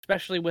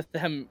especially with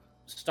them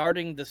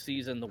starting the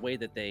season the way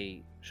that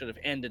they should have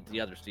ended the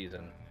other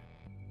season.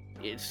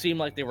 It seemed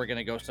like they were going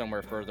to go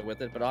somewhere further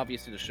with it, but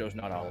obviously the show's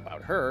not all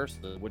about her,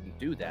 so they wouldn't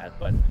do that.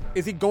 But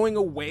is he going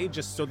away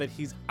just so that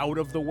he's out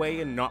of the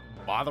way and not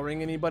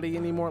bothering anybody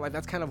anymore? Like,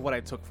 that's kind of what I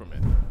took from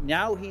it.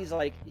 Now he's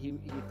like, he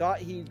thought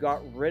he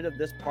got rid of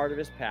this part of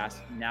his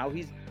past. Now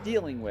he's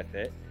dealing with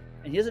it,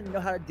 and he doesn't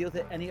know how to deal with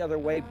it any other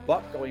way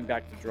but going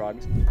back to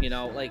drugs. You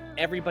know, like,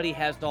 everybody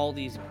has all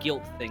these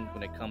guilt things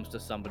when it comes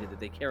to somebody that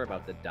they care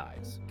about that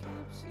dies.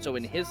 So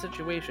in his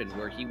situation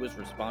where he was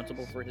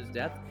responsible for his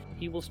death,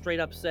 he will straight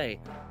up say,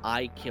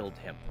 I killed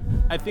him.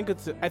 I just think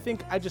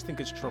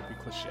it's tropey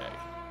cliche.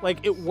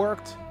 Like, it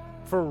worked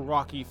for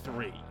Rocky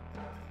 3.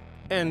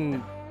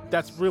 And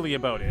that's really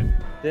about it.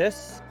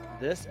 This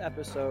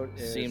episode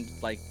seemed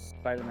like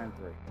Spider-Man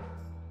 3.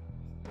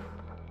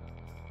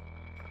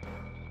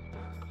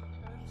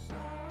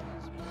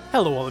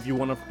 Hello, all of you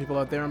wonderful people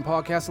out there in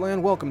podcast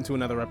land. Welcome to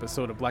another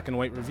episode of Black and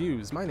White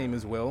Reviews. My name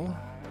is Will.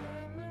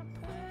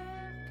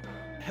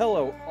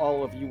 Hello,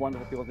 all of you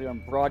wonderful people there in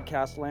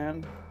broadcast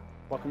land.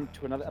 Welcome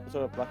to another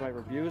episode of Black and White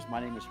Reviews. My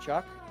name is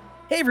Chuck.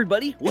 Hey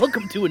everybody,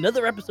 welcome to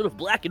another episode of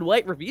Black and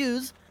White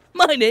Reviews.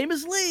 My name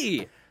is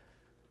Lee.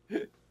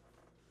 Good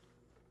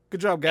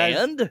job, guys.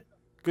 And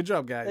good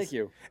job, guys. Thank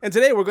you. And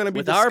today we're going to be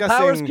with discussing... our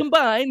powers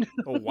combined.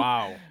 Oh,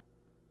 wow.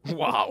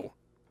 Wow.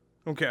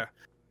 Okay.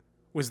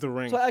 Was the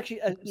ring. So actually,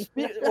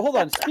 hold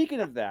on. Speaking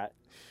of that,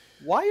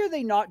 why are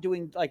they not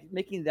doing, like,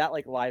 making that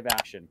like live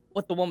action?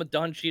 What, the one with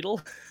Don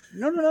Cheadle?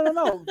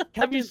 No.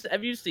 Have you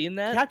seen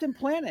that? Captain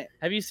Planet.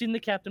 Have you seen the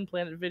Captain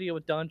Planet video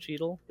with Don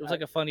Cheadle? It was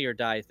like a Funny or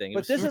Die thing. It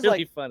But was this is really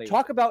like funny.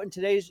 Talk about in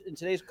today's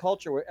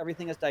culture where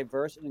everything is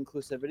diverse and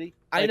inclusivity.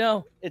 I Like,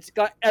 know. it's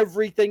got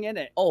everything in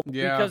it. Oh,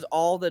 Yeah. because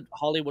all that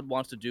Hollywood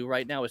wants to do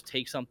right now is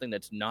take something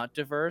that's not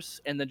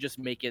diverse and then just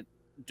make it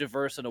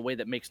diverse in a way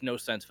that makes no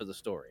sense for the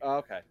story. Oh,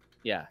 okay.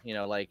 Yeah, you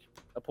know, like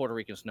a Puerto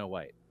Rican Snow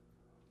White.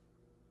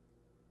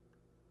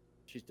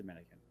 She's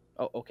Dominican.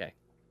 Oh, okay.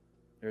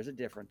 There's a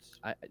difference.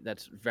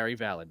 That's very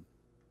valid.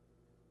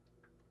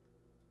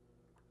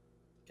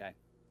 Okay.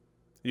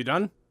 You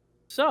done?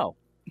 So,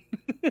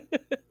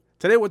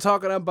 Today we're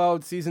talking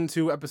about Season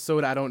 2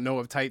 episode I Don't Know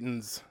of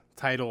Titans,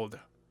 titled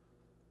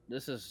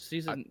this is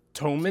season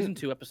Atonement?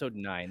 2, episode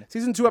 9.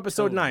 Season 2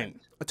 episode 9,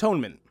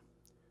 Atonement.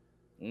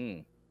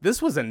 Mm.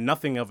 This was a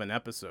nothing of an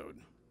episode.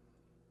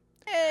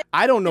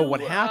 I don't know what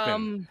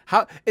happened.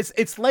 How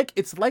it's like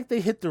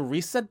they hit the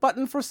reset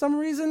button for some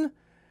reason.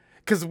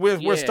 Because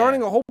we're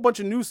starting a whole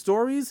bunch of new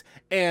stories,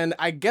 and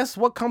I guess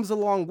what comes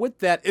along with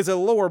that is a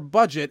lower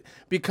budget,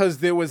 because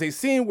there was a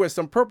scene where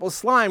some purple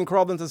slime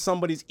crawled into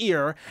somebody's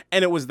ear,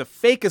 and it was the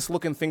fakest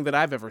looking thing that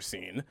I've ever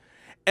seen.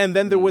 And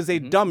then there was a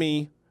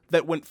dummy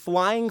that went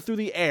flying through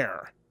the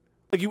air.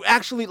 Like, you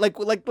actually, like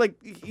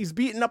he's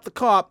beating up the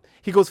cop,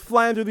 he goes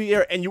flying through the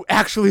air, and you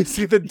actually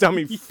see the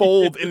dummy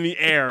fold in the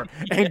air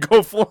and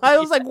go fly. I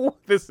was like,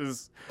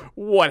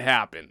 what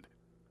happened?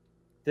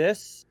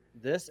 This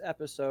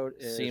episode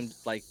Seemed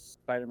like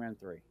Spider-Man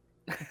 3.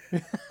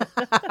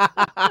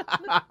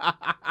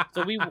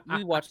 So we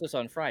watched this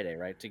on Friday,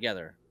 right?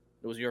 Together.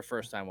 It was your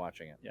first time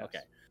watching it. Yes. Okay.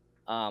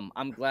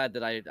 I'm glad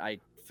that I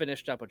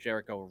finished up with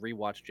Jericho,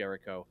 rewatched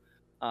Jericho.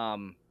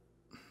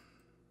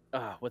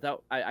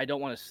 Without I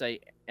don't want to say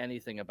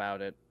anything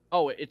about it.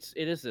 Oh, it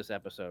is this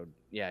episode.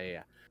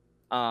 Yeah.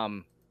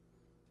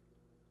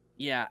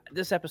 Yeah,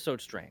 this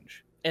episode's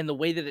strange. And the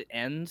way that it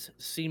ends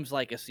seems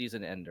like a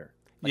season ender.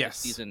 Like Yes.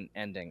 a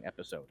season-ending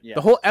episode. Yeah.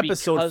 The whole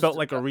episode Because felt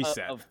like a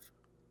reset.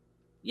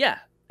 Yeah,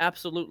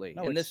 absolutely.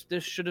 No, and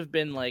this should have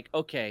been like,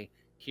 okay,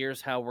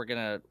 here's how we're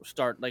gonna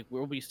start. Like,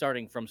 we'll be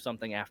starting from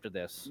something after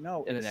this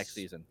No, in the it's next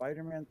season.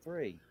 Spider-Man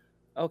 3.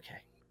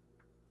 Okay.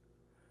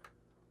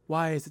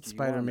 Why is it Do you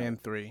wanna Spider-Man know?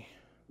 3?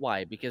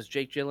 Why? Because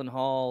Jake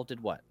Gyllenhaal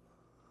did what?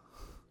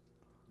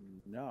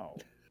 No.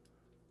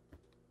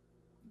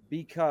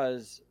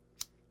 Because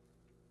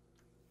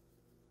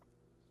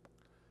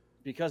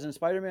in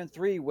Spider-Man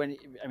 3,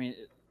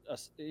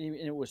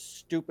 it was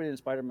stupid in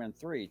Spider-Man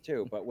 3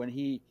 too, but when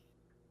he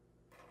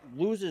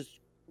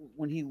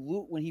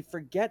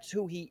forgets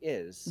who he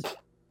is,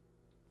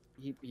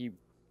 he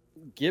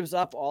gives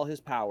up all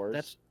his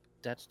powers.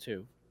 That's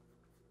two.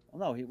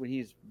 Well, no, when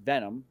he's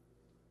Venom,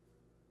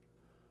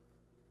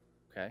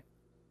 Okay.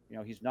 you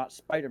know, he's not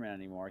Spider-Man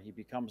anymore. He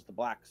becomes the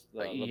black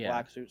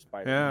suit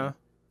Spider-Man.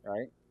 Yeah.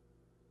 Right?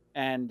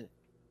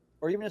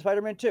 Or even in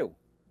Spider-Man 2,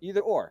 either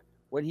or.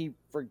 When he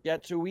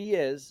forgets who he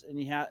is, and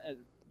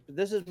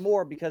this is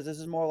more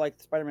like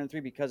Spider-Man 3,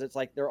 because it's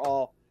like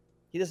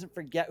he doesn't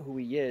forget who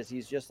he is.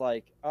 He's just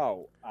like,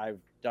 oh, I've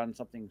done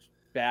something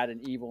bad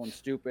and evil and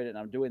stupid, and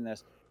I'm doing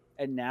this.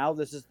 And now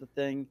this is the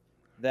thing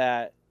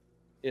that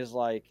is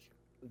like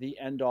the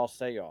end-all,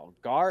 say-all.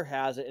 Gar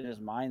has it in his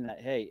mind that,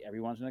 hey,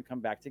 everyone's going to come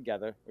back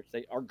together, which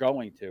they are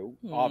going to,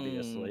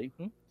 obviously.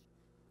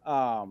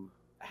 Mhm.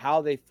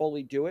 How they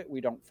fully do it,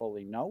 we don't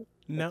fully know.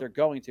 No. But they're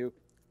going to.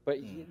 But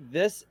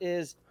this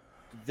is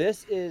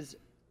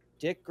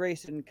Dick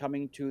Grayson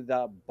coming to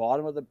the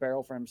bottom of the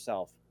barrel for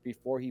himself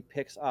before he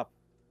picks up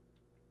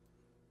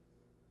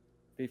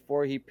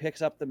before he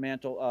picks up the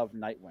mantle of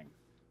Nightwing.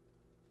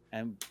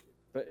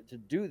 But to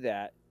do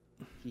that,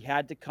 he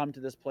had to come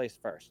to this place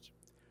first.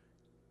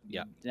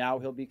 Yeah. Now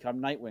he'll become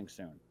Nightwing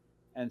soon.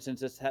 And since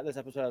this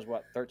episode has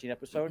 13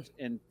 episodes,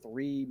 in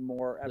 3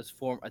 more there's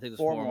 4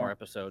 more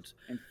episodes.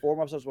 In 4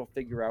 more episodes, we'll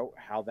figure out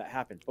how that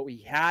happens. But we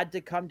had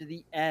to come to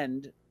the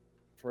end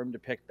for him to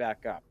pick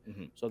back up.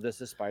 Mm-hmm. So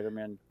this is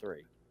Spider-Man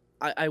 3.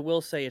 I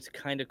will say it's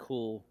kind of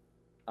cool,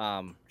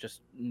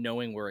 just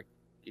knowing where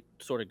it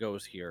sort of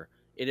goes here.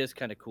 It is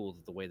kind of cool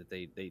the way that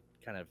they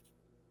kind of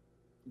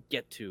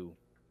get to,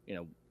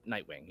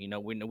 Nightwing. We know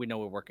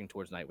we're working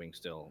towards Nightwing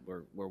still.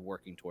 We're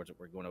working towards it.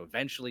 We're going to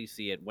eventually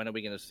see it. When are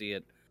we going to see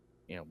it?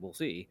 We'll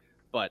see.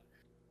 But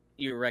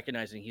you're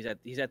recognizing he's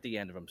at the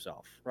end of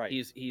himself. Right.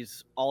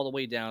 He's all the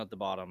way down at the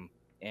bottom,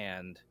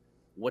 and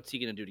what's he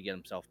going to do to get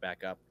himself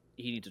back up?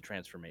 He needs a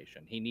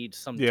transformation. He needs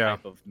some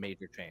type of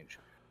major change.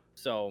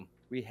 So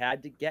we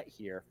had to get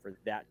here for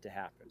that to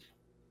happen.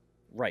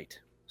 Right.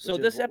 So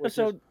this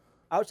episode,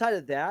 outside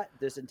of that,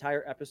 this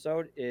entire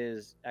episode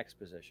is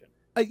exposition.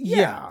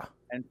 Yeah.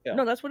 And film.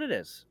 No, that's what it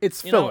is.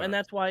 It's filler. And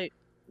that's why.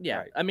 Yeah.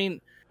 Right. I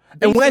mean,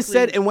 and when I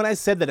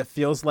said that it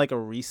feels like a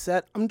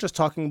reset, I'm just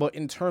talking about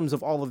in terms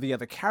of all of the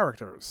other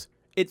characters.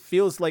 It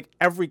feels like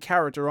every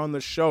character on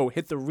the show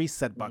hit the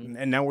reset button,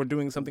 and now we're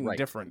doing something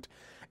different.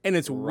 And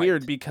it's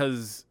weird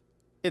because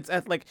it's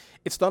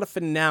not a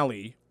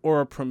finale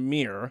or a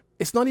premiere.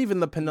 It's not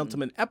even the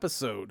penultimate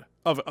episode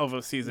of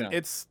a season.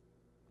 No.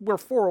 We're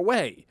 4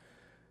 away.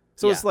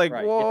 So it's like,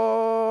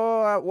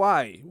 whoa,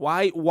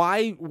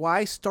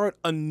 why start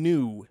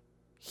anew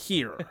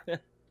here?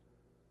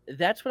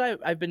 That's what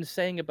I've been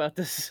saying about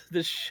this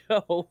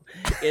show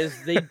is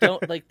they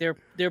don't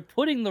they're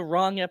putting the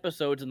wrong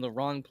episodes in the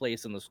wrong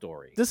place in the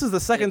story. This is the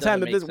second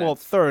time that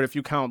third if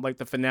you count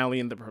the finale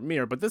and the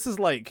premiere, but this is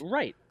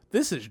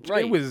this is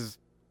it was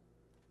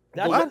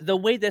the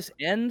way this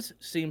ends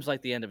seems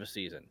like the end of a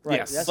season. Right.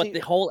 Yes. But the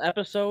whole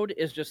episode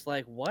is just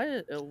like,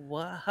 what?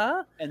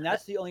 Huh? And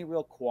that's the only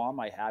real qualm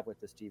I have with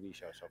this TV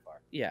show so far.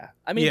 Yeah.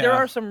 I mean, there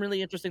are some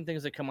really interesting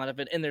things that come out of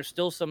it, and there's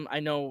still some,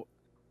 I know,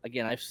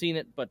 again, I've seen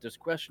it, but there's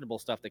questionable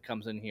stuff that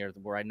comes in here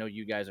where I know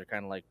you guys are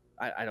kind of like,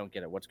 I don't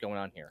get it. What's going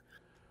on here?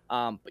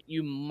 But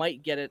you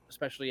might get it,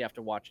 especially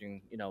after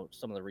watching,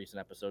 some of the recent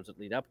episodes that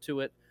lead up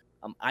to it.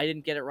 I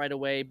didn't get it right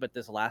away, but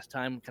this last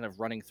time, kind of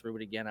running through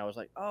it again, I was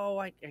like, oh,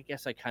 I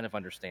guess I kind of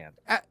understand.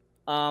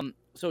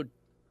 So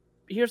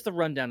here's the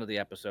rundown of the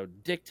episode.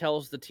 Dick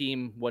tells the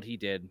team what he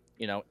did,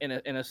 in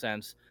a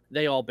sense.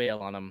 They all bail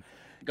on him.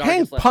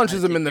 Hank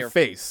punches him in the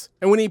face.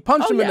 And when he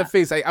punched him in the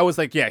face, I was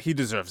like, yeah, he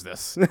deserves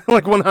this.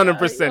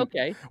 100%.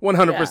 Okay.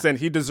 100%. Yeah.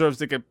 He deserves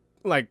to get,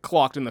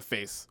 clocked in the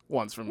face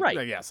once from...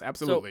 Right. Yes,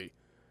 absolutely. So,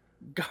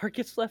 Gar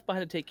gets left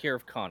behind to take care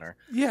of Connor.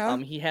 Yeah.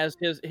 He has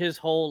his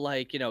whole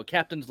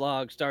captain's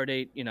log,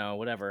 stardate,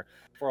 whatever,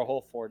 for a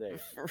whole 4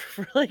 days.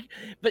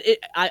 But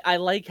I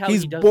like how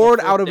he's he does bored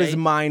out of his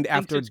mind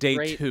after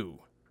day 2.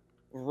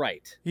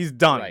 Right. He's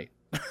done. Right.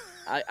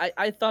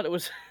 I thought it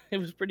was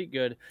pretty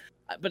good,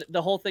 but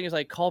the whole thing is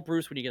call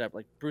Bruce when you get up.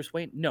 Bruce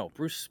Wayne? No,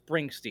 Bruce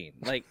Springsteen.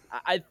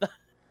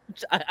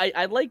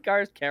 I like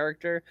Gar's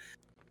character.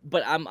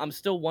 But I'm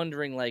still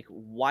wondering,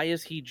 why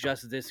is he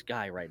just this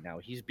guy right now?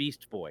 He's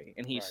Beast Boy,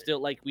 and he's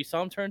still, we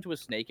saw him turn to a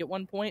snake at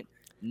one point,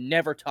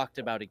 never talked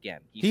about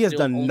again. He has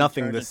done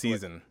nothing this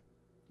season.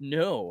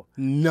 No.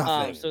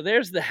 Nothing. So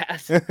there's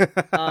that.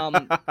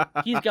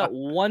 He's got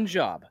one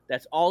job.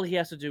 That's all he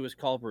has to do is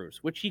call Bruce,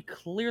 which he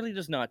clearly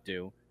does not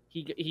do.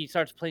 He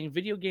starts playing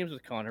video games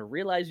with Connor,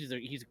 realizes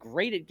he's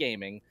great at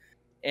gaming,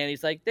 and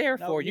he's like,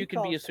 therefore, you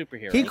can be a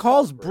superhero. He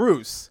calls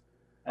Bruce.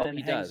 And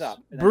he does.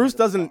 Bruce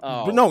doesn't.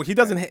 No, he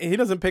doesn't. He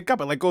doesn't pick up.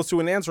 It goes to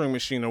an answering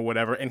machine or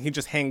whatever, and he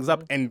just hangs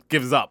up and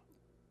gives up.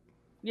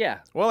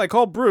 Yeah. Well, I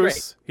called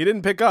Bruce. Great. He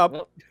didn't pick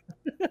up.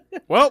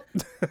 Well.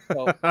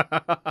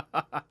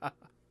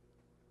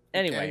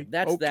 Anyway,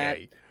 that's that.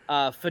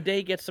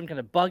 Fade gets some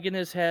kind of bug in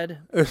his head.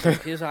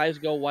 His eyes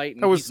go white,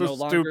 and he's no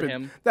longer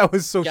him. That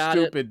was so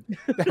stupid.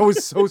 That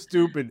was so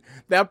stupid.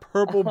 That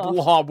purple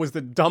blob was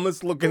the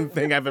dumbest looking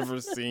thing I've ever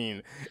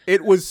seen.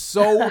 It was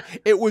so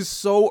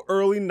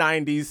early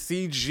 90s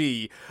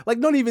CG.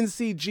 Not even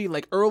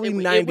CG, early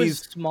 90s. It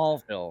was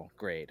Smallville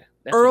grade.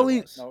 That's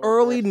early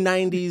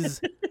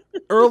 90s.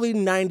 Early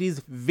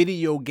 90s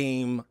video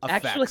game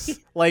effects.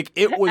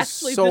 It was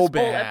so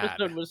bad. This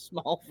whole episode was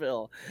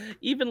Smallville.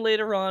 Even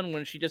later on,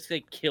 when she just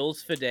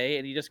kills Fade,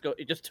 and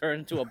it just turns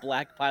into a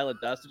black pile of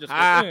dust,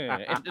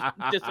 and just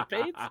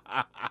dissipates.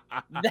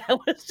 That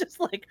was just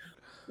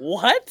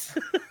what?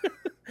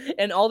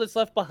 And all that's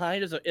left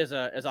behind is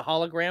a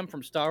hologram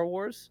from Star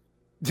Wars.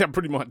 Yeah,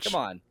 pretty much. Come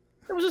on,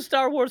 there was a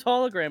Star Wars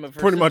hologram of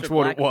her. Pretty much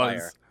what it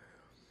was.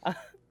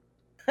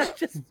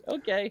 Just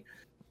okay,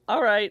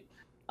 all right.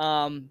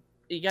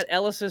 You got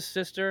Ellis's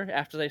sister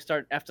after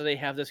they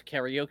have this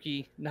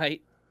karaoke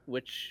night,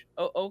 which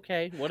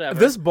okay, whatever.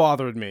 This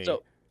bothered me.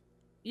 So,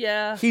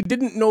 yeah, he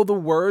didn't know the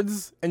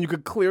words, and you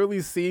could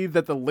clearly see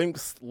that the lip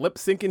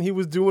syncing he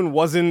was doing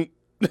wasn't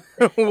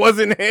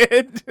Wasn't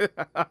it?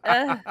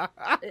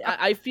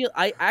 I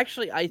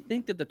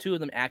think that the two of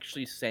them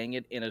actually sang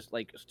it in a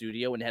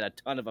studio and had a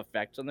ton of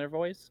effects on their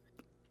voice.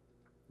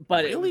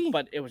 But really?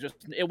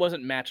 it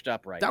wasn't matched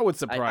up right. That would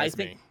surprise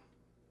me.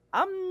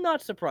 I'm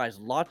not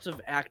surprised. Lots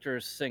of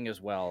actors sing as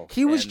well.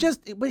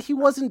 But he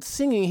wasn't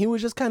singing. He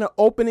was just kind of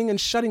opening and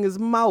shutting his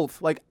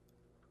mouth. Like,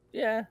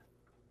 yeah.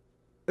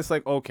 It's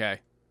like, okay.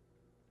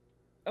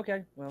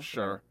 Okay, well.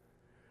 Sure.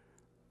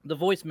 The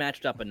voice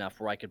matched up enough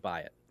where I could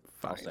buy it,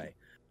 Fine. I'll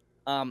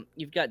say.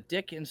 You've got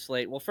Dick and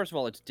Slade. Well, first of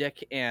all, it's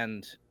Dick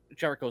and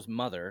Jericho's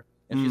mother.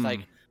 And she's like,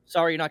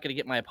 sorry, you're not going to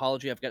get my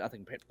apology. I've got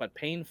nothing but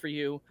pain for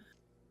you.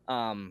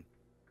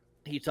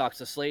 He talks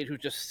to Slade, who's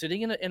just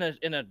sitting in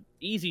a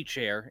easy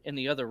chair in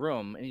the other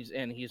room,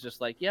 and he's just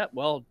like, yeah,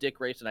 well, Dick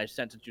Grayson, I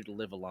sentenced you to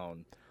live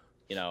alone.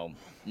 You know,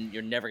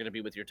 you're never going to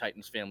be with your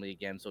Titans family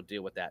again, so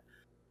deal with that.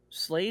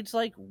 Slade's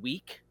like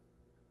weak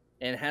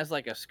and has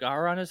like a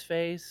scar on his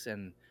face,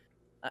 and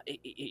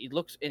he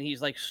looks, and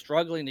he's like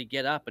struggling to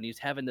get up, and he's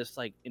having this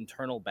like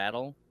internal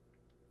battle.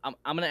 I'm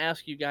going to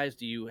ask you guys,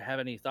 do you have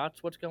any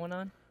thoughts? What's going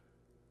on?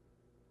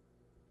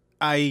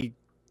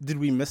 Did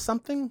we miss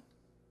something?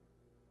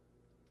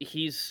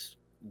 He's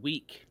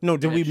weak. No,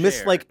 did we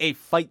miss like a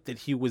fight that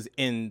he was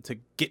in to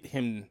get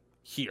him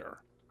here?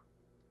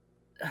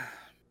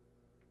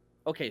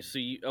 Okay, so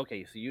you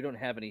don't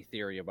have any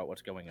theory about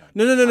what's going on.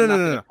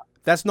 No.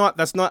 That's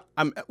not.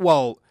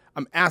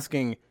 I'm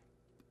asking,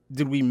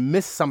 did we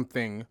miss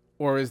something,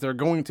 or is there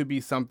going to be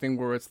something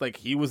where it's like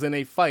he was in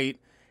a fight,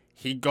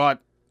 he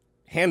got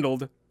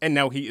handled, and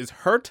now he is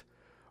hurt,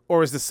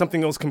 or is this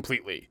something else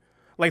completely?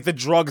 Like the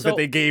drugs that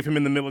they gave him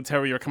in the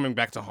military are coming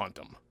back to haunt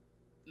him.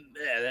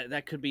 Yeah,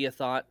 that could be a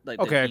thought. Like,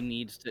 okay. That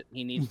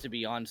he needs to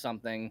be on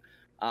something.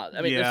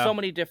 I mean, there's so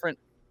many different.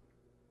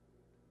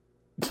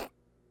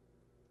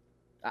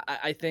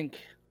 I think.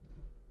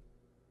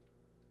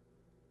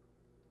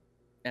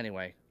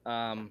 Anyway,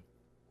 yeah,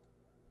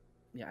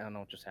 I don't know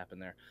what just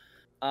happened there.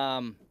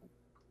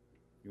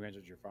 You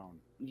answered your phone.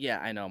 Yeah,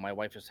 I know. My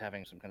wife is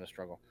having some kind of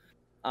struggle.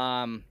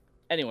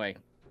 Anyway.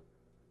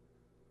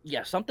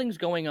 Yeah, something's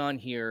going on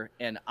here,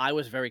 and I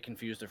was very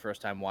confused the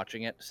first time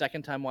watching it.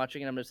 Second time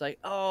watching it, I'm just like,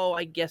 oh,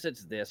 I guess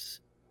it's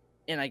this.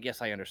 And I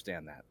guess I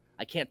understand that.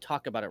 I can't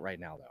talk about it right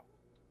now, though.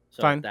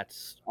 So Fine.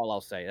 That's all I'll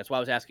say. That's why I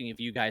was asking if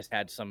you guys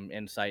had some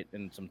insight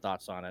and some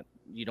thoughts on it.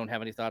 You don't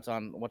have any thoughts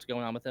on what's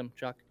going on with him,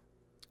 Chuck?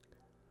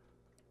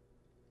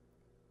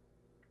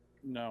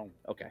 No.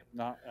 Okay.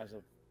 Not as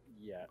of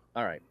yet.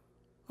 All right.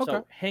 Okay.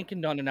 So Hank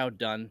and Dawn are now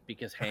done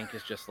because Hank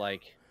is just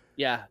like,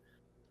 yeah,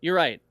 you're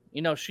right.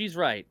 You know, she's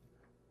right.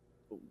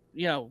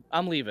 You know,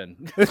 I'm leaving.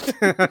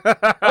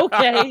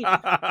 Okay,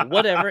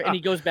 whatever. And he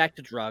goes back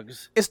to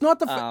drugs. It's not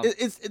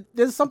the.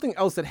 There's something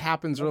else that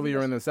happens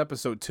earlier in this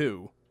episode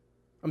too.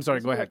 I'm sorry.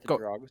 Go ahead. Go.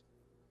 Drugs.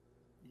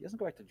 He doesn't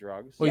go back to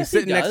drugs. Well, he's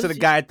sitting next to the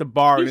guy at the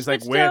bar, and he's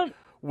like,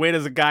 "Where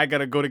does a guy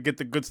gotta go to get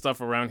the good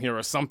stuff around here,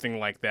 or something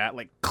like that?"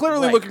 Like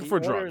clearly looking for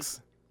drugs.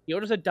 He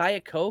orders a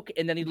Diet Coke,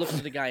 and then he looks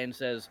at the guy and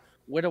says,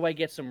 "Where do I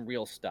get some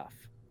real stuff?"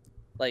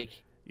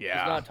 Like, he's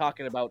not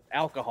talking about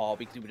alcohol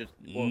because he would just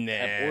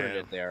have ordered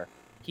it there.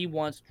 He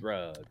wants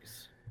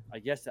drugs. I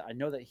guess I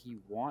know that he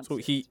wants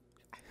it.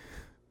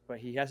 But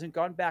he hasn't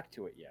gone back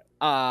to it yet.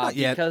 Not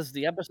yet. Because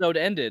the episode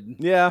ended.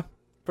 Yeah,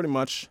 pretty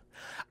much.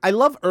 I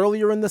love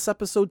earlier in this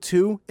episode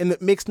too, and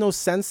it makes no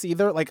sense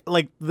either. Like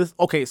this.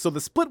 Okay, so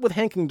the split with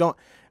Hank and Dawn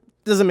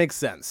doesn't make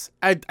sense.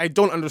 I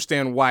don't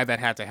understand why that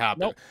had to happen.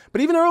 Nope.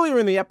 But even earlier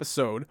in the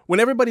episode, when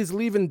everybody's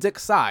leaving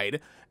Dick's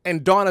side,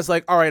 and Donna's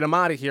like, all right, I'm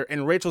out of here.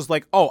 And Rachel's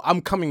like, oh,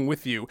 I'm coming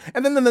with you.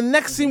 And then in the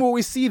next scene where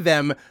we see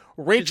them,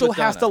 Rachel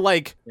has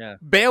to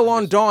bail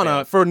on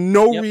Donna for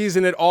no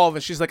reason at all.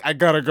 And she's like, I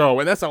gotta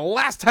go. And that's the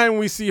last time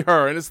we see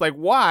her. And it's like,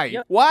 why?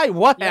 Yep. Why?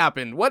 What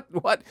happened? What?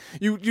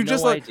 You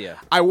just like, idea.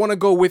 I want to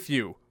go with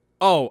you.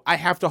 Oh, I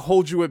have to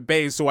hold you at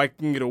bay so I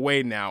can get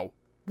away now.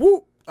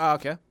 Woo.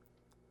 Okay.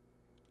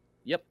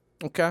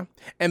 Okay.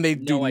 And they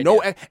do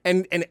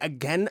and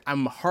again,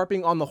 I'm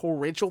harping on the whole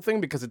Rachel thing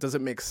because it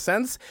doesn't make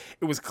sense.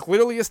 It was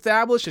clearly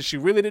established that she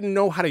really didn't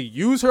know how to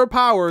use her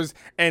powers,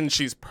 and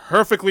she's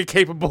perfectly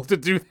capable to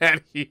do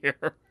that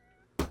here.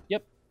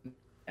 Yep.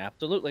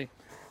 Absolutely.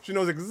 She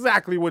knows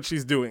exactly what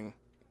she's doing.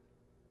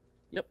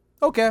 Yep.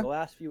 Okay. The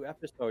last few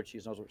episodes, she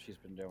knows what she's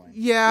been doing.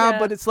 Yeah,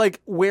 but it's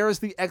like, where's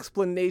the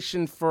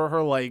explanation for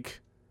her, like...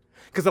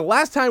 Because the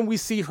last time we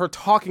see her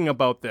talking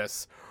about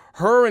this,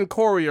 her and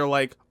Corey are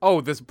like,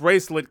 oh, this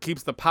bracelet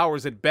keeps the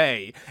powers at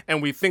bay,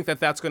 and we think that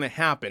that's going to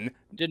happen.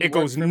 It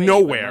goes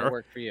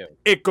nowhere.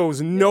 It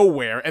goes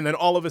nowhere, and then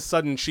all of a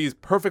sudden, she's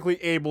perfectly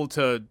able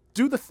to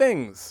do the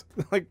things.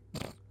 Like,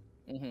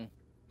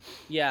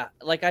 yeah,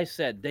 like I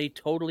said, they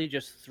totally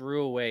just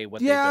threw away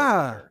what they built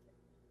with her.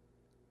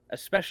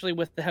 Especially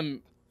with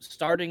them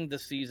starting the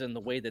season the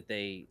way that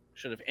they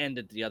should have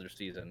ended the other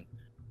season.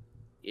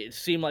 It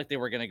seemed like they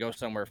were going to go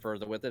somewhere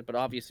further with it, but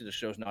obviously the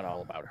show's not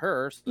all about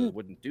her, so they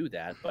wouldn't do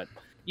that. But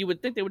you would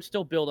think they would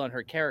still build on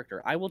her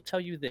character. I will tell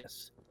you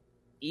this.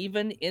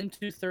 Even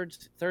into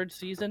third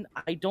season,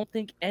 I don't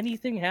think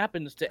anything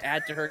happens to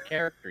add to her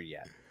character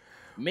yet.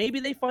 Maybe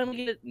they finally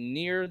get it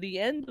near the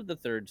end of the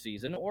 3rd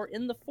season or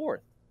in the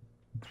 4th.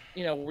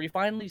 We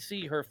finally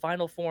see her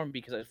final form,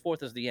 because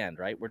 4th is the end,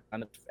 right? We're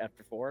done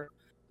after 4.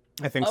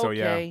 I think so,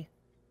 yeah. Okay.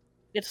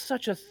 It's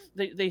such a...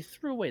 They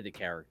threw away the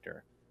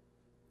character,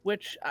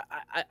 which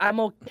I'm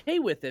okay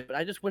with it, but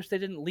I just wish they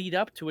didn't lead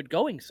up to it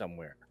going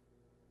somewhere.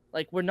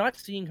 Like, we're not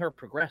seeing her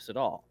progress at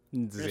all.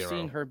 We're just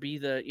seeing her be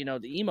the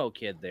emo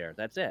kid there.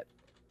 That's it.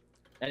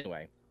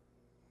 Anyway,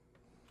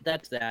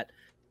 that's that.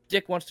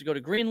 Dick wants to go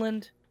to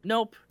Greenland.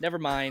 Nope, never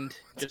mind.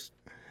 Just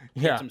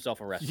gets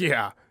himself arrested.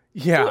 Yeah.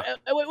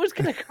 It was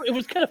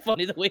kind of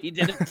funny the way he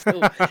did it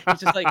too. He's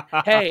just like,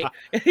 hey,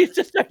 and he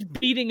just starts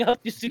beating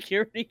up the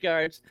security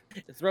guards,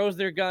 throws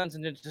their guns,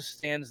 and then just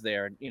stands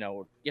there,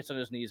 gets on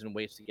his knees and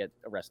waits to get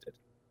arrested.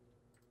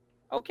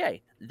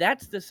 Okay,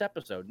 that's this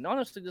episode. And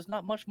honestly, there's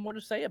not much more to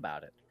say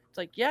about it. It's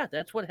like, yeah,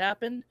 that's what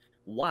happened.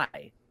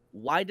 Why?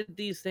 Why did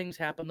these things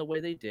happen the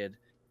way they did?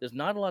 There's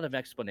not a lot of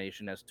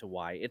explanation as to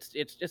why. It's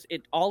just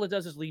all it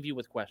does is leave you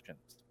with questions.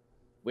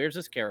 Where's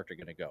this character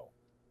gonna go?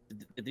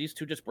 Did these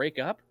two just break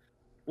up?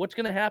 What's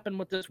gonna happen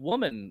with this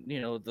woman?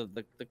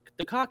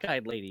 The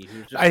cockeyed lady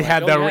who's just. I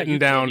had that written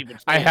down.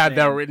 I had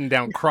that written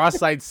down.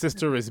 Cross-eyed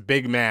sister is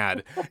big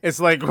mad. It's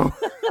like.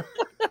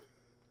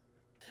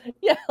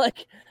 Yeah,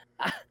 like.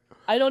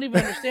 I don't even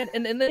understand.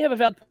 And they have a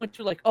valid point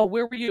too, like, oh,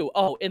 where were you?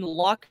 Oh, in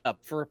lockup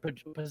for a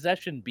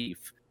possession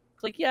beef.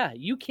 It's like, yeah,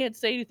 you can't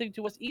say anything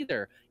to us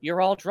either.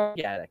 You're all drug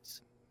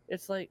addicts.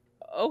 It's like,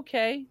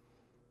 okay.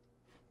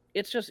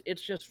 It's just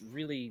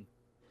really,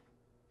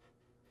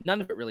 none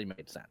of it really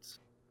made sense.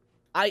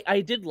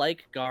 I did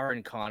like Gar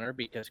and Connor,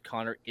 because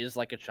Connor is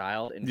like a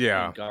child and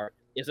Gar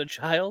is a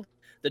child.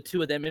 The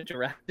two of them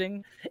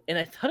interacting, and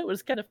I thought it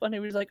was kind of funny.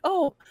 He was like,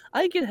 oh,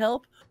 I can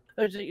help.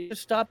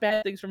 Just stop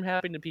bad things from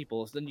happening to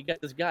people. So then you got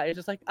this guy. It's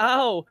just like,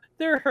 oh,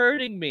 they're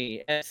hurting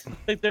me. And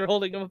like they're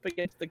holding him up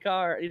against the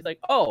car. And he's like,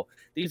 oh,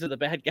 these are the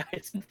bad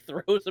guys, and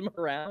throws him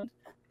around.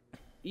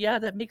 Yeah,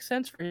 that makes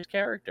sense for his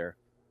character.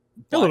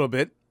 A little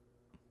bit.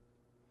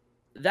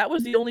 That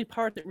was the only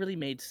part that really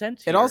made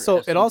sense. It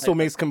also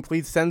makes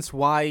complete sense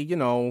why,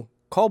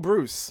 call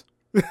Bruce.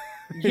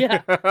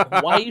 Yeah,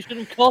 why you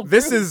shouldn't call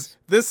Bruce.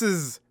 This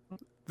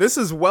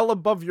is well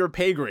above your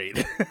pay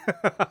grade.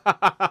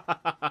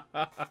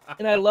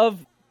 And I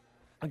love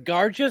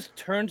Gar just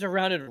turns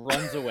around and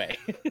runs away.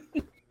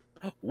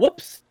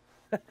 Whoops.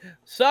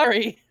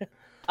 Sorry.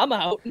 I'm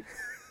out.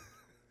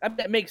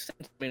 That makes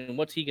sense. I mean,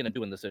 what's he going to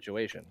do in the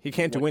situation? He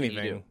can't do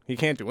anything. He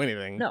can't do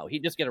anything. No, he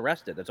just get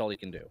arrested. That's all he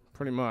can do.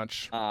 Pretty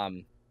much.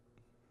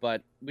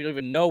 But we don't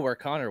even know where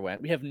Connor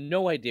went. We have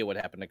no idea what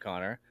happened to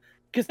Connor.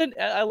 Because then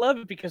I love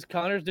it because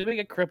Connor's doing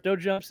a crypto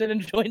jumps in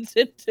and joins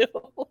in too.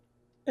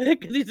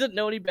 Because he doesn't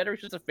know any better.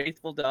 He's just a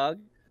faithful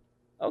dog.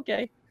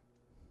 Okay.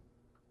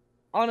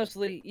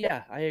 Honestly,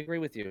 yeah, I agree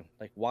with you.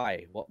 Like,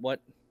 why? What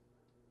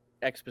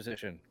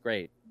exposition?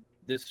 Great.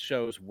 This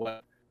shows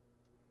what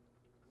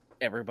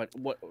everybody.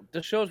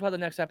 This shows why the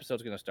next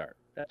episode's going to start.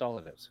 That's all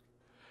it is.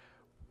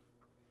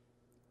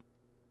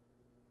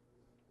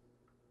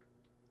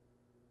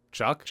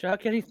 Chuck,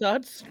 any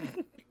thoughts?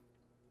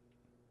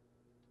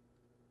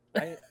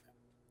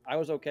 I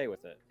was okay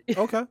with it.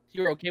 Okay.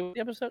 You were okay with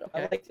the episode? Okay.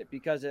 I liked it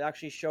because it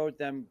actually showed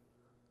them.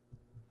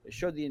 It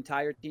showed the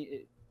entire team.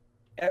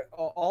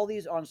 All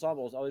these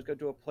ensembles always go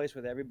to a place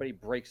where everybody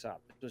breaks up.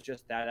 It was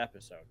just that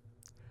episode.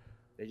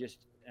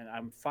 And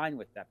I'm fine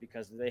with that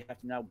because they have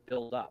to now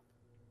build up.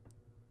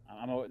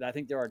 I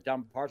think there are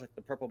dumb parts like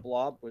the purple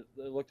blob. It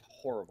looked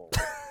horrible.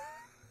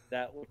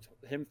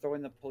 Him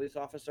throwing the police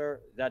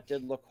officer. That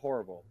did look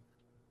horrible.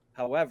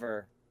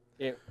 However,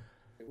 it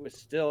was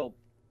still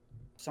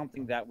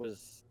something that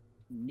was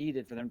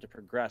needed for them to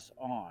progress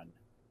on.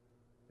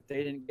 If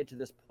they didn't get to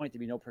this point, there'd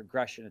be no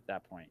progression at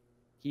that point.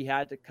 He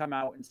had to come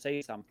out and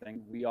say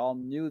something. We all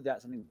knew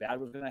that something bad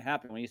was going to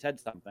happen when he said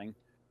something,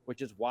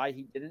 which is why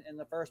he didn't in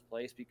the first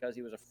place, because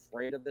he was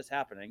afraid of this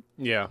happening.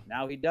 Yeah.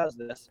 Now he does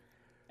this,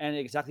 and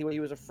exactly what he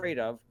was afraid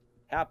of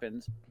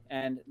happens,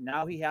 and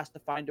now he has to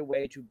find a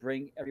way to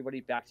bring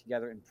everybody back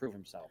together and prove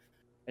himself.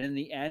 And in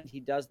the end,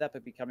 he does that by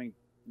becoming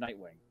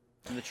Nightwing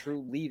and the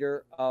true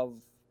leader of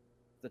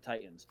the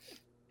Titans.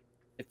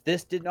 If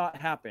this did not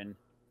happen,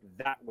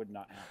 that would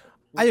not happen.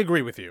 I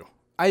agree with you.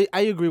 I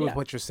agree with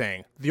what you're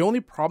saying. The only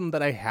problem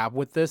that I have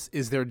with this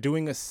is they're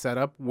doing a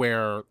setup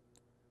where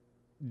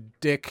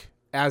Dick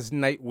as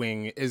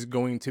Nightwing is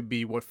going to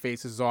be what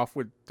faces off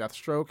with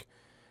Deathstroke.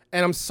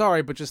 And I'm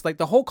sorry, but just like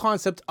the whole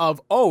concept of,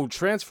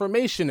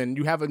 transformation and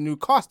you have a new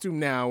costume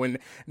now and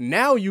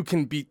now you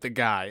can beat the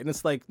guy. And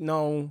it's like,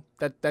 no,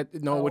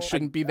 it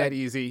shouldn't be that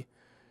easy.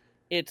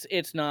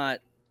 It's not.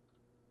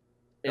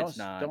 It's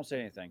not. Don't say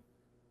anything.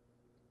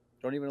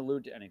 Don't even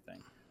allude to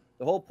anything.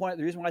 The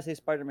reason why I say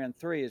Spider-Man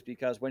 3 is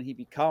because when he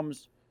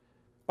becomes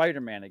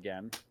Spider-Man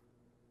again,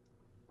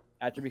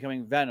 after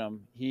becoming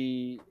Venom,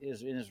 he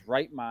is in his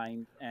right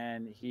mind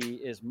and he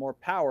is more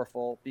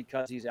powerful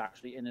because he's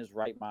actually in his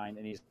right mind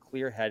and he's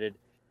clear-headed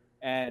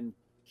and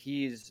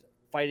he's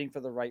fighting for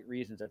the right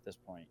reasons at this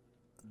point.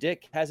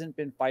 Dick hasn't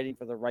been fighting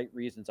for the right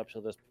reasons up to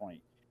this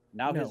point.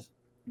 Now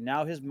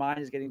now his mind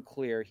is getting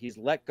clear. He's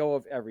let go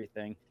of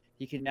everything.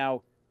 He can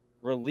now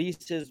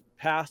release his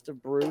past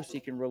of Bruce. He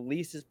can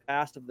release his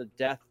past of the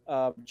death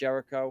of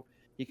Jericho.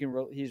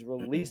 He's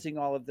releasing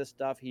all of this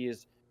stuff. He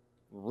is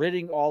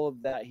ridding all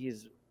of that.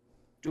 He's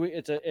doing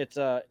it's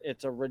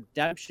a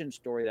redemption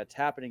story that's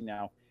happening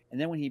now. And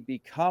then when he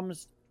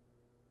becomes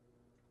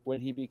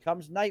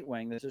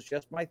Nightwing, this is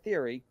just my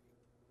theory.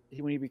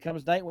 When he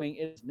becomes Nightwing,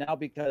 it's now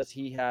because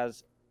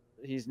he's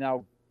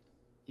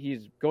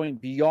going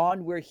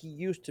beyond where he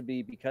used to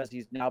be because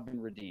he's now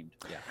been redeemed.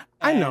 Yeah.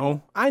 I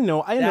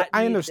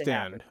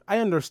understand.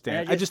 I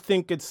just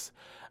think it's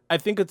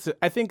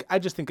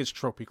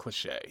tropey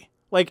cliche.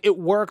 Like, it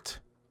worked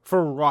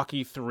for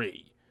Rocky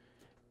 3.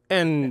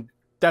 And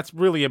that's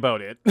really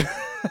about it.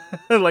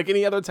 Like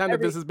any other time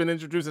that this has been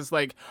introduced, it's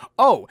like,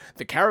 oh,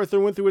 the character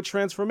went through a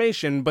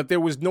transformation, but there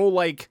was no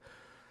like.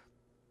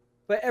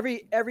 But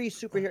every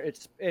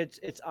superhero,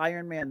 it's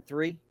Iron Man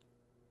 3,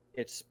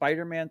 it's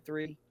Spider-Man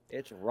 3,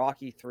 it's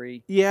Rocky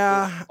 3.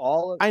 Yeah,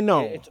 I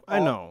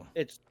know.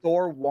 It's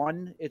Thor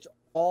 1. It's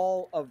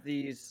all of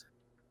these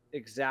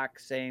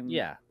exact same.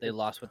 Yeah, they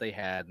lost what they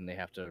had, and they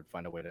have to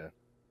find a way to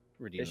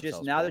redeem. It's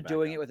just now they're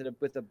doing it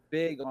with a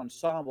big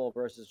ensemble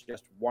versus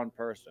just one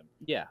person.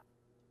 Yeah.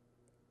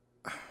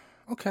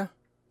 Okay.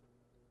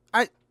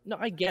 I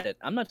get it.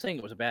 I'm not saying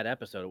it was a bad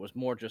episode. It was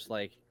more just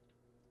like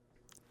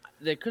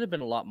there could have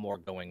been a lot more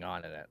going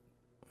on in it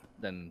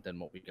than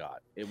what we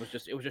got. It was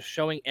just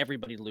showing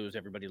everybody lose.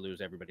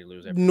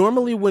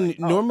 Normally,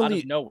 out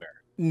of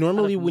nowhere.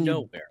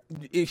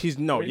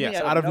 Yes,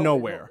 out of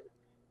nowhere.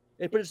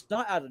 But it's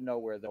not out of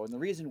nowhere though, and the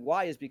reason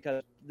why is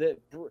because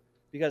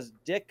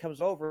Dick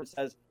comes over and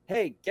says,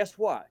 "Hey, guess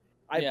what?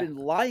 I've been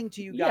lying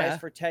to you guys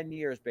for 10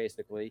 years,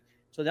 basically."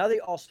 So now they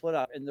all split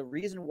up, and the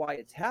reason why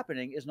it's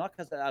happening is not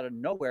because they're out of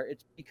nowhere.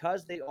 It's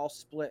because they all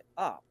split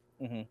up.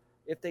 Mm-hmm.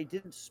 If they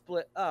didn't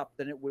split up,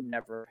 then it would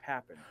never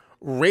happen.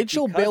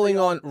 Rachel bailing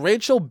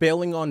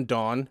on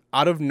Dawn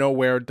out of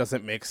nowhere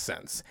doesn't make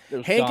sense.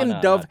 Hank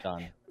and Dove.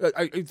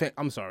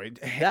 I'm sorry.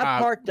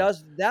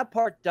 That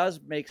part does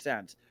make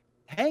sense.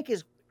 Hank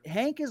is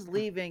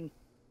leaving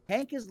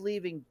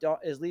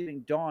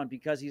Dawn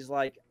because he's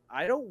like,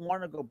 I don't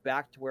want to go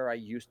back to where I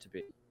used to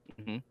be.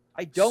 Mm-hmm.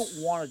 I don't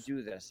want to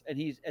do this. And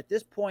he's at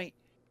this point,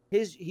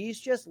 he's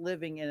just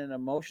living in an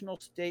emotional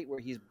state where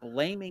he's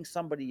blaming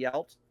somebody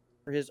else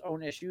for his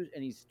own issues,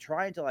 and he's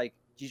trying to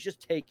he's just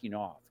taking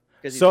off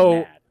because he's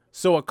mad.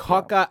 So a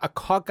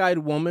cockeyed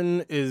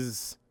woman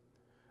is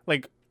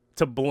like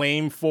to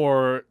blame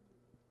for.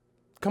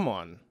 Come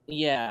on.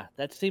 Yeah,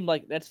 that seemed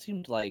like.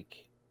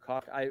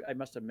 I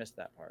must have missed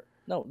that part.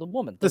 No, the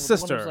woman. The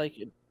sister. Woman was like,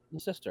 the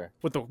sister.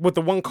 With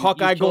the one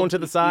cockeye going to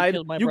the side.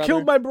 You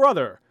killed my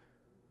brother.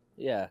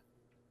 Yeah.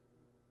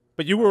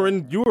 But you were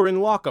in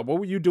lockup. What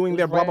were you doing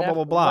there? Blah, blah,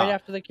 blah, blah. Right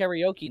after the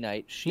karaoke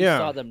night, she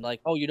saw them like,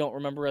 oh, you don't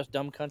remember us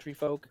dumb country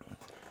folk?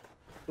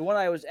 The one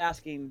I was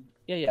asking.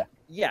 Yeah.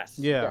 Yes.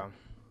 Yeah.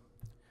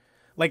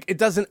 Like, it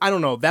doesn't, I don't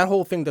know. That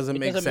whole thing doesn't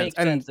make sense. It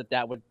doesn't make sense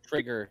that would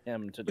trigger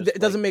him to just it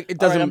doesn't.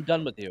 All right, I'm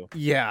done with you.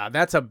 Yeah,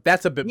 that's a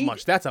bit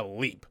much. That's a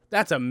leap.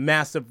 That's a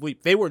massive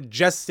leap. They were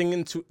just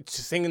singing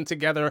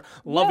together,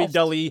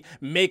 lovey-dovey,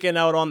 making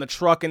out on the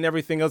truck and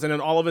everything else, and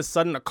then all of a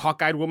sudden a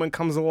cockeyed woman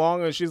comes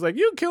along and she's like,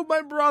 "You killed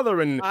my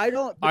brother," and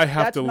I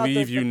have to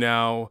leave you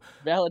now.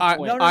 Valid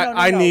point.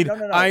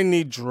 I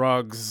need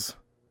drugs.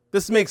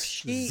 This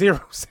makes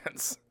zero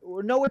sense.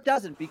 No, it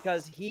doesn't,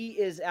 because he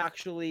is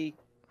actually.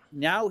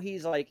 Now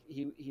he's like,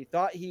 he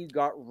thought he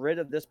got rid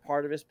of this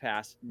part of his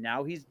past.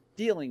 Now he's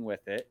dealing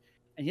with it,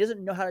 and he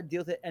doesn't know how to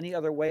deal with it any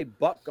other way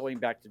but going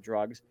back to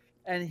drugs.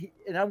 And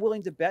I'm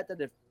willing to bet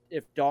that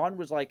if Dawn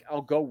was like,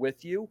 "I'll go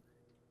with you,"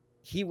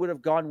 she would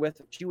have gone with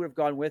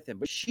him.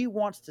 But she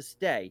wants to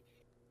stay.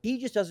 He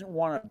just doesn't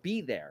want to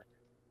be there.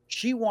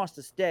 She wants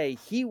to stay.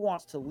 He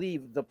wants to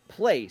leave the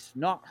place,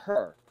 not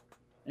her.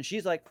 And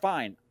she's like,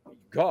 "Fine,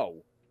 go.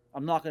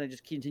 I'm not going to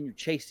just continue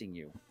chasing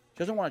you."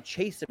 She doesn't want to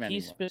chase him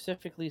anymore. He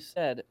specifically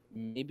said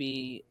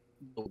maybe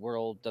the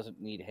world doesn't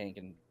need Hank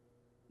and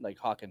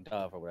Hawk and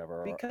Dove or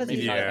whatever. Because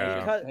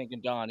Hank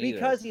and Dawn either.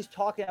 Because he's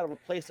talking out of a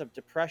place of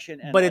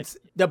depression. And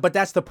but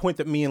that's the point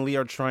that me and Lee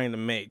are trying to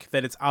make.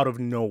 That it's out of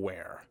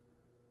nowhere.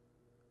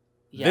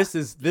 Yeah. This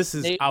is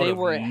out of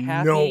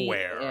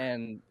nowhere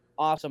and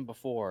awesome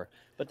before,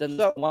 but then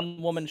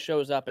one woman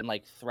shows up and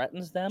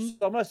threatens them.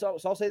 So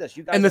I'll say this: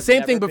 you guys. And the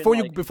same thing before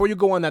you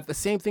go on that. The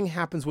same thing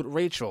happens with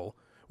Rachel.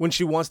 When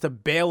she wants to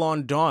bail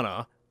on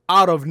Donna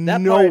out of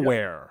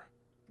nowhere.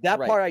 That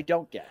part I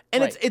don't get.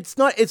 And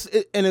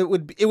it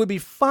would be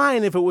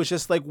fine if it was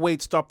just like,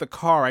 "Wait, stop the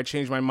car. I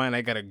changed my mind.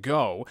 I gotta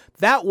go."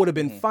 That would have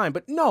been fine.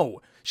 But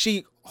no,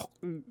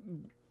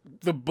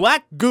 the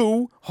black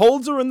goo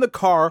holds her in the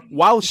car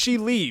while she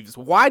leaves.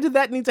 Why did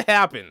that need to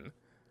happen?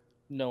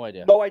 No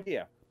idea. No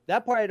idea.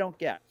 That part I don't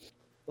get.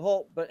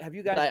 But have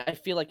you guys? I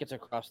feel like it's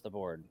across the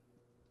board.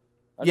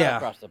 Yeah. Not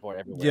across the board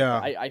everywhere. Yeah.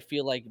 I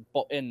feel like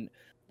in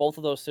both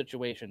of those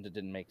situations, it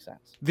didn't make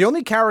sense. The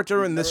only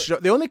character in this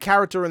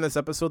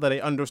episode that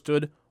I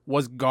understood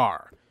was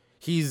Gar.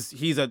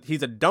 He's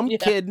a dumb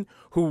kid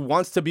who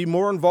wants to be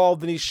more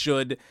involved than he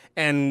should,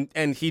 and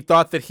he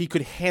thought that he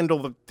could handle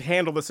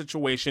the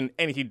situation,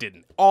 and he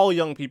didn't. All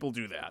young people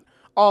do that.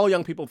 All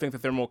young people think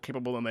that they're more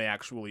capable than they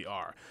actually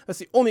are. That's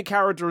the only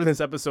character in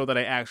this episode that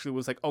I actually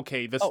was like,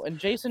 okay, this. Oh, and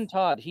Jason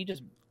Todd, he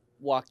just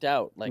walked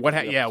out. Like what?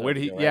 Where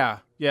did he? Right?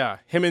 Yeah.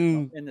 Him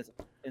and in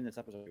this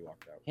episode, he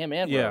walked out. Him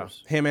and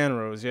Rose. Him and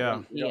Rose.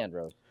 Yeah. He and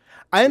Rose.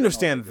 I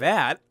understand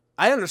that.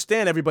 I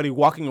understand everybody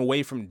walking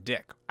away from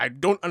Dick. I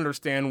don't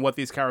understand what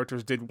these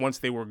characters did once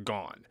they were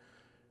gone.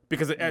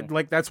 Because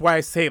that's why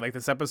I say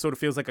this episode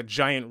feels like a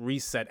giant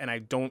reset, and I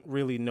don't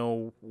really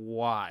know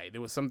why.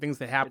 There was some things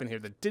that happened here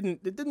that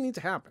didn't need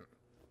to happen.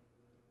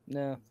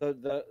 No.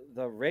 The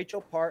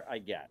Rachel part I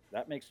get.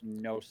 That makes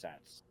no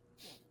sense.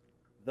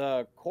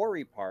 The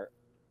Corey part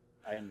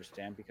I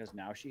understand because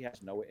now she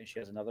has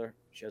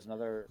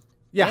another.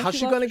 Yeah, how's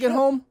she gonna get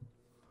home?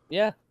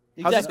 Yeah.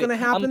 Exactly. How's this gonna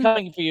happen? I'm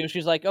coming for you.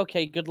 She's like,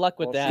 okay, good luck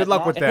with that. Good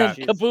luck with that.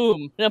 And then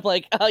kaboom! And I'm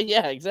like, oh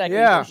yeah, exactly.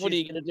 Yeah. What are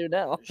you gonna do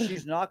now?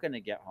 She's not gonna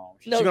get home.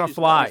 She's gonna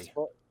fly.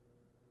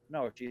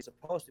 No, she's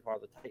supposed to be part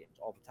of the Titans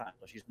all the time,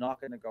 so she's not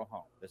gonna go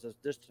home. This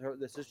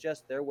is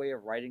just their way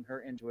of writing her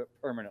into it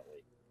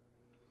permanently.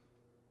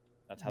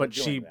 That's how. But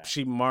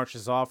she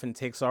marches off and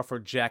takes off her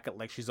jacket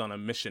like she's on a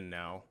mission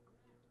now.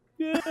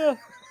 Yeah.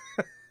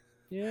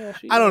 Yeah.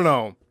 I don't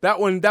know. That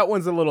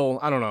one's a little.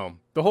 I don't know.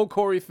 The whole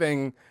Corey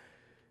thing.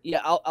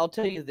 Yeah, I'll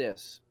tell you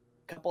this.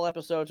 A couple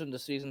episodes into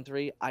season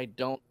 3, I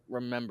don't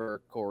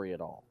remember Corey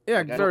at all. Yeah,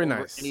 I don't very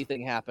remember nice.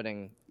 Anything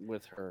happening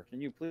with her? Can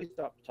you please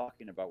stop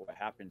talking about what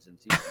happens in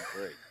season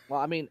 3? Well,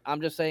 I mean, I'm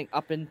just saying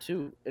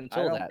until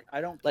that. I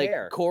don't like,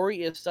 care.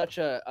 Corey is such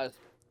a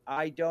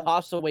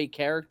toss away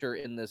character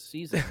in this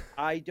season.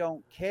 I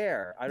don't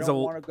care. I don't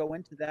want to go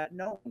into that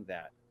knowing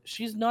that.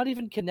 She's not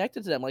even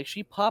connected to them. Like,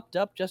 she popped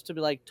up just to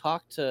be like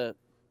talk to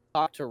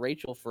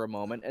Rachel for a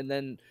moment and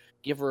then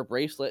give her a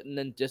bracelet and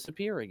then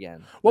disappear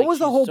again. What was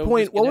the whole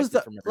point? What was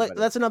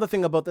that's another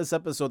thing about this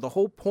episode. The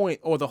whole point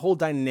or the whole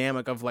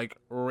dynamic of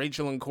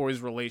Rachel and Corey's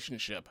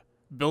relationship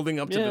building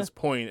up to this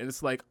point. And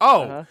it's like,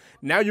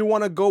 now you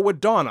want to go with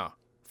Donna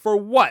for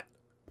what?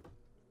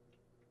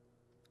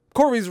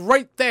 Corey's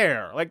right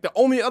there. Like the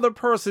only other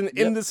person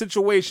in the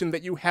situation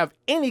that you have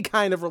any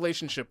kind of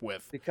relationship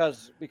with.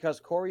 Because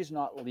Corey's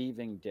not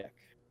leaving Dick.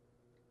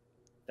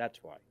 That's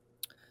why.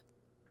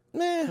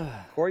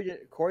 Corey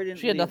didn't.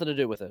 She had nothing to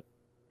do with it.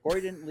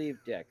 Corey didn't leave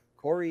Dick.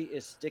 Corey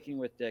is sticking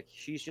with Dick.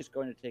 She's just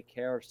going to take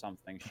care of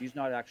something. She's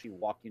not actually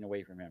walking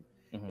away from him.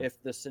 Mm-hmm.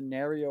 If the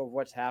scenario of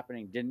what's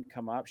happening didn't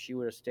come up, she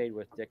would have stayed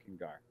with Dick and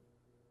Gar.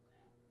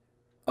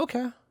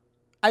 Okay,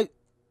 I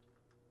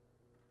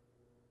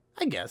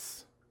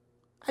guess.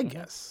 I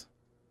guess.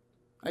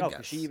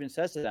 She even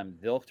says to them,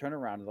 they'll turn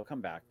around and they'll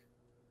come back.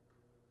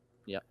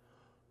 Yep.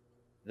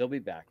 They'll be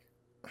back.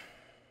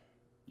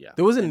 Yeah.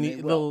 There was a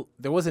neat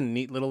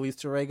little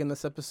Easter egg in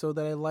this episode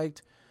that I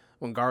liked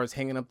when Gar was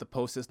hanging up the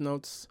post-it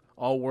notes.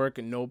 All work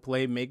and no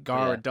play make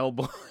Gar a dull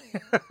boy.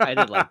 I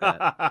did like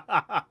that.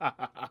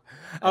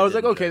 I was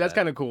like, okay, that's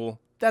kind of cool.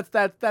 That's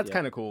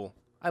kind of cool.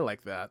 I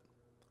like that.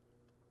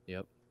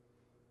 Yep.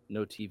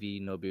 No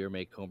TV, no beer,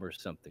 make Homer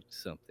something.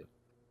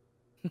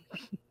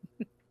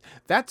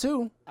 That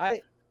too.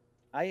 I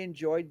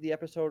enjoyed the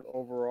episode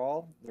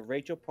overall. The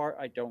Rachel part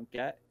I don't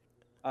get.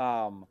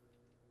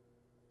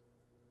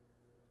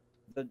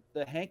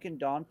 The Hank and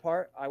Dawn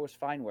part I was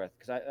fine with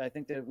because I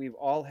think that we've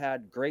all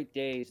had great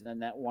days and then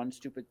that one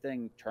stupid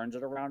thing turns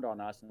it around on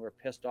us and we're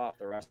pissed off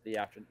the rest of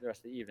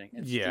the evening.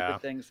 And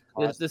stupid things.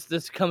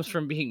 This comes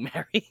from being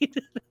married.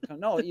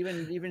 No,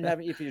 even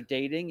having if you're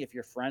dating, if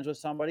you're friends with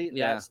somebody,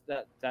 that's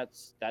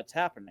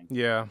happening.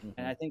 Yeah.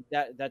 And I think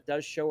that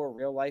does show a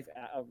real life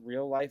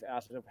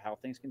aspect of how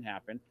things can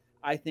happen.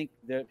 I think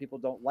that people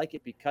don't like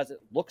it because it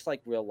looks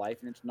like real life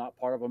and it's not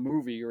part of a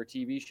movie or a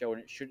TV show,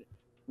 and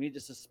we need to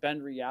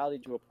suspend reality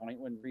to a point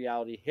when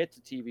reality hits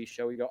a TV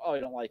show. You go, oh, I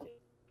don't like it.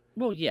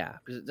 Well, yeah,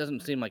 because it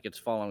doesn't seem like it's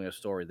following a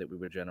story that we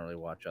would generally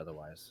watch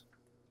otherwise.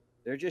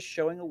 They're just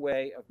showing a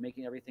way of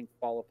making everything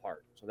fall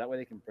apart, so that way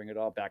they can bring it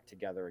all back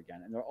together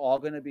again, and they're all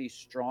going to be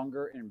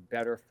stronger and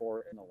better for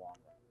it in the long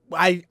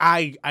run.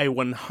 I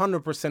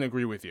 100%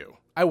 agree with you.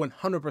 I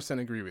 100%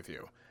 agree with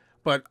you.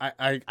 But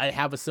I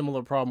have a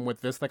similar problem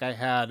with this like I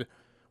had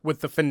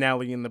with the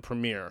finale and the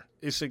premiere.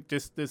 It's like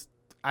this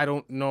I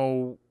don't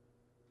know.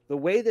 The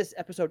way this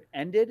episode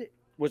ended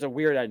was a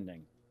weird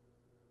ending.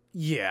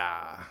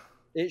 Yeah.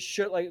 It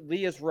should, like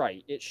Leah's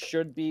right. It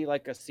should be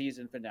like a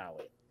season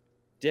finale.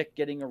 Dick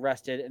getting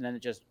arrested and then it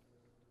just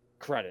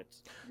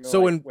credits.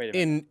 So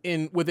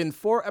in within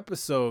 4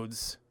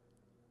 episodes,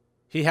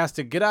 he has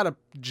to get out of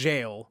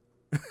jail,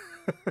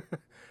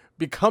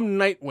 become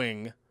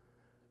Nightwing,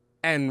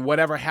 and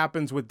whatever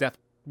happens with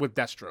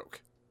Deathstroke.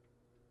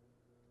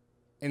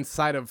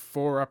 Inside of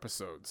 4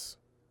 episodes.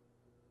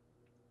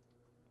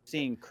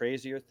 Seeing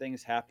crazier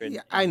things happen.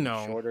 Yeah, I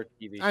know. Shorter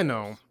TV shows. I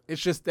know.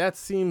 It's just that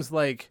seems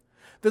like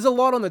there's a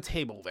lot on the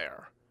table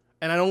there.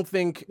 And I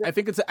think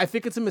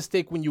it's a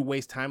mistake when you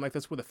waste time like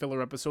this with a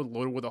filler episode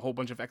loaded with a whole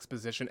bunch of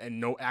exposition and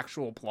no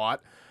actual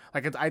plot.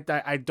 Like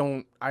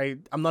I'm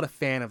not a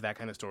fan of that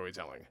kind of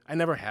storytelling. I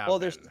never have.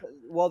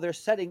 They're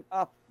setting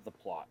up the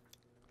plot.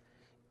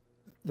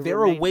 There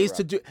are ways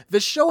to do. The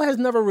show has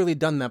never really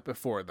done that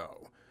before,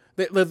 though.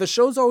 The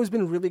show's always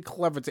been really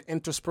clever to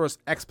intersperse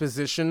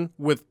exposition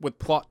with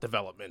plot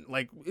development.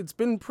 Like, it's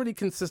been pretty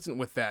consistent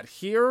with that.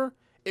 Here,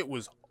 it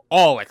was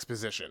all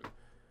exposition.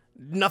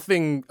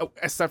 Nothing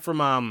except for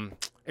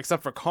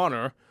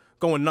Connor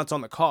going nuts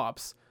on the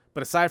cops.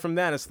 But aside from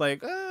that, it's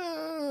like,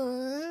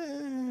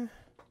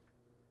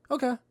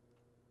 okay,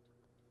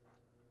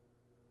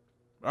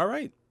 all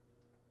right,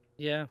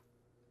 yeah.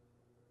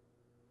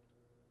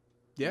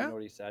 You know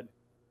what he said?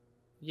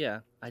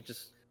 Yeah,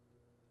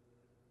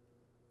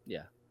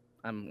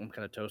 I'm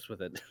kind of toast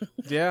with it.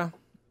 Yeah.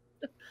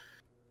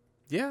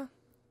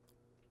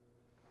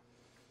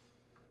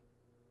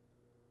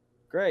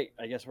 Great.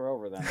 I guess we're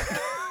over then.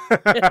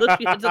 Unless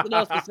you had something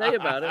else to say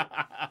about it.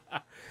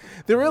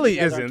 There really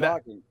isn't.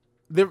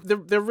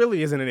 There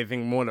really isn't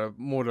anything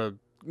more to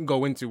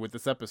go into with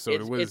this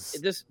episode.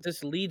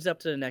 This leads up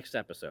to the next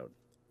episode.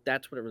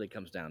 That's what it really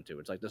comes down to.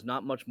 It's like there's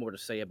not much more to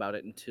say about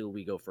it until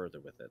we go further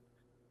with it.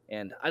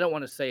 And I don't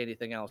want to say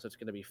anything else that's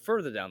going to be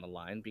further down the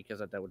line because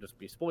that would just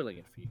be spoiling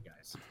it for you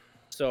guys.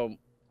 So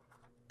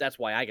that's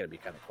why I got to be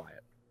kind of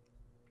quiet.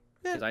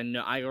 Because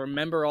I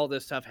remember all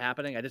this stuff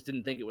happening. I just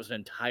didn't think it was an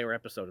entire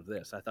episode of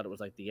this. I thought it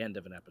was like the end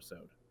of an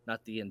episode,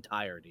 not the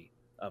entirety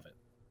of it.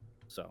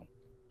 So,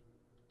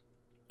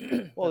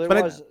 well,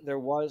 there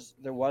was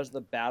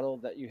the battle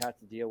that you had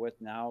to deal with.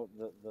 Now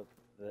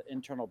the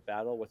internal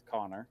battle with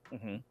Connor,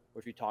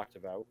 which we talked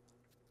about.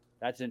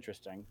 That's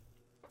interesting.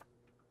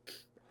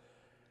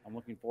 I'm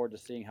looking forward to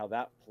seeing how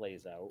that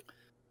plays out.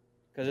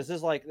 Because this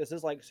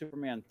is like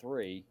Superman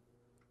 3,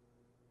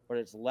 but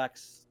it's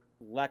Lex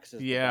is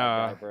the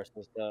bad guy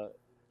versus the.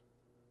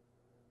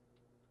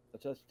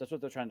 That's what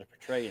they're trying to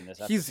portray in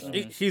this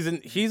episode.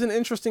 He's an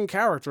interesting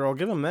character. I'll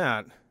give him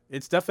that.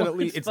 It's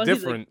definitely it's funny,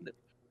 different. Like,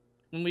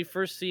 when we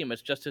first see him,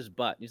 it's just his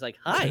butt. He's like,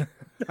 "Hi."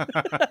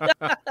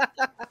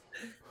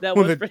 That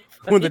was pretty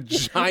funny. With a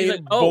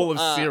giant bowl of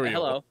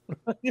cereal.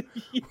 Hello.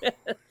 Yes.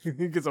 He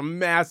gets a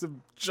massive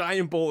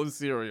giant bowl of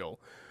cereal.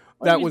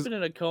 He's been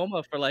in a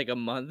coma for like a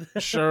month.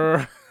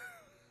 Sure.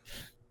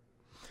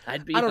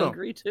 I'd be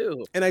hungry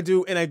too. And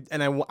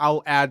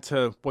I'll add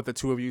to what the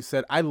two of you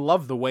said. I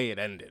love the way it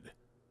ended.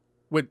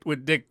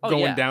 With Dick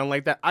going down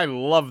like that. I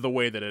love the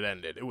way that it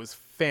ended. It was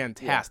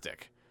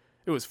fantastic.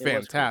 Yeah. It was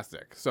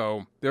fantastic.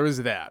 So there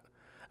is that.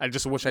 I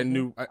just wish I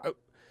knew.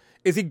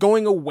 Is he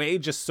going away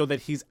just so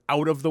that he's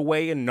out of the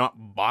way and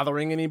not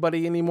bothering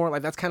anybody anymore?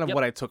 Like that's kind of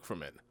what I took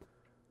from it.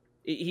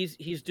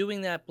 He's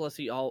doing that. Plus,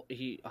 he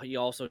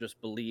also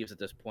just believes at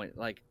this point,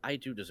 like, I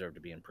do deserve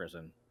to be in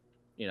prison,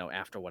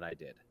 after what I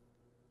did.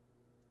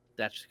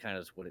 That's kind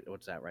of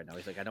what's that right now.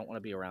 He's like, I don't want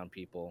to be around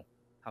people.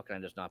 How can I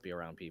just not be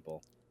around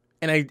people?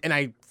 And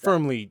I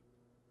firmly,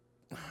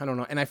 I don't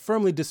know. And I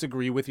firmly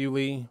disagree with you,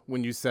 Lee,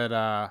 when you said,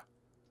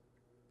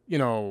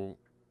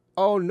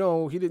 oh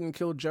no, he didn't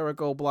kill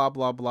Jericho, blah,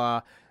 blah,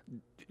 blah.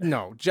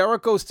 No,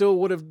 Jericho still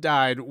would have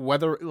died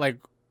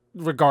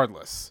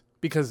regardless.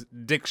 Because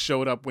Dick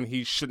showed up when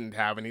he shouldn't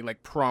have, and he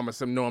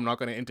promised him, no, I'm not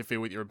going to interfere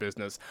with your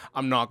business.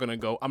 I'm not going to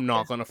go. I'm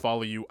not going to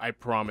follow you. I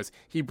promise.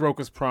 He broke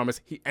his promise.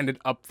 He ended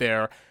up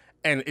there.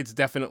 And it's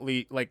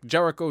definitely,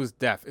 Jericho's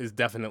death is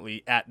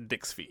definitely at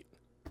Dick's feet.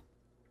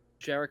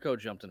 Jericho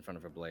jumped in front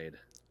of a blade.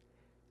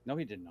 No,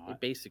 he did not. He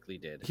basically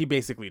did.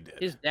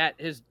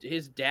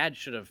 His dad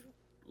should have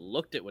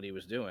looked at what he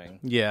was doing.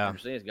 Yeah. I'm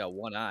saying he's got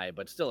one eye,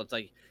 but still, it's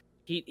like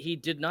he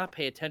did not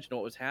pay attention to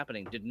what was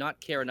happening, did not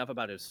care enough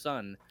about his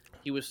son.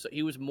 He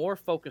was more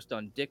focused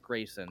on Dick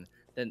Grayson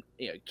than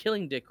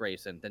killing Dick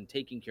Grayson than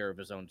taking care of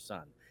his own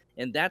son.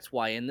 And that's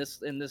why in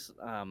this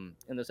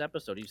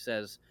episode he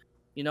says,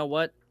 you know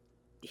what?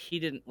 He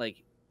didn't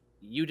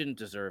you didn't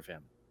deserve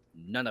him.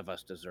 None of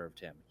us deserved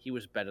him. He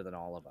was better than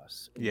all of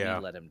us. And we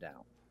let him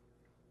down.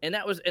 And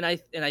that was and I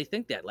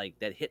think that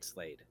that hit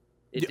Slade.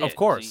 Of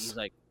course. He's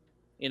like,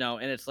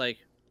 and it's like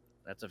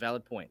that's a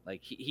valid point.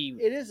 He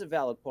it is a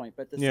valid point,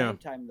 but at the same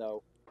time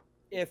though,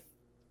 if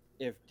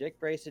Dick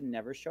Grayson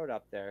never showed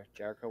up there,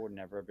 Jericho would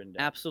never have been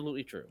dead.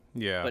 Absolutely true.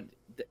 Yeah. But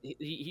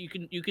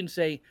you can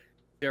say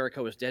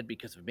Jericho is dead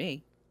because of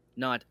me,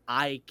 not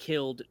I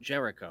killed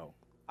Jericho.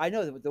 I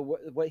know that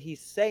what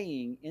he's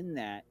saying in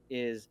that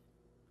is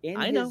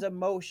his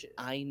emotion.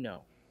 I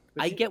know.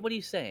 I get what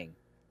he's saying.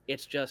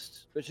 It's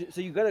just.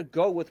 So you got to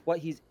go with what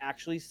he's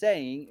actually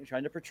saying and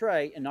trying to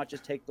portray, and not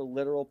just take the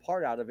literal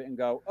part out of it and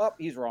go, "Oh,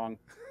 he's wrong."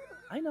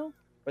 I know.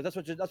 But that's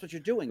what you're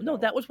doing. No,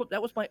 though.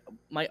 that was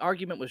my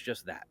argument was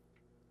just that.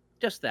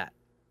 Just that.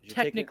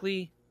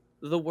 Technically,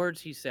 the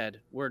words he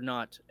said were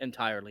not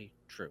entirely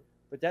true.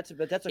 But that's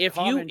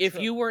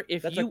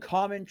a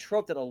common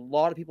trope that a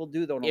lot of people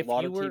do though in a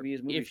lot of TV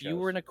movies. If you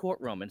were in a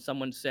courtroom and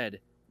someone said,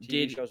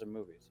 shows and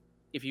movies.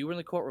 If you were in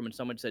the courtroom and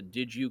someone said,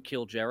 "Did you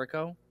kill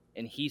Jericho?"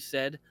 and he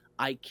said,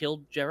 "I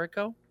killed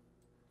Jericho,"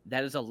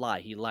 that is a lie.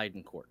 He lied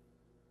in court.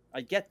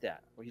 I get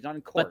that. Well, he's not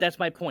in court. But that's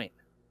my point.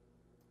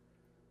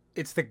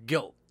 It's the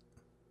guilt.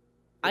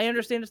 I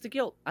understand it's the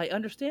guilt. I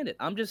understand it.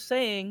 I'm just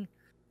saying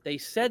they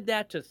said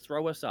that to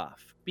throw us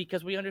off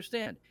because we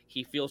understand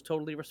he feels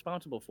totally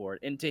responsible for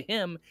it. And to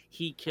him,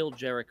 he killed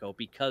Jericho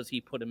because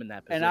he put him in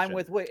that position. And I'm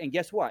with Wick. And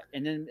guess what?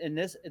 And then in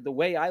this, the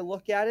way I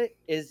look at it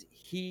is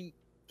he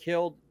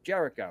killed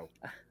Jericho.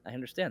 I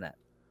understand that.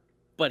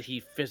 But he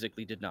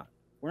physically did not.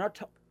 We're not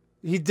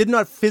He did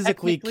not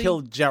physically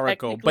kill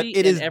Jericho, but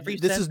it is.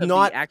 This is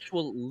not the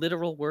actual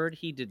literal word.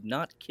 He did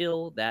not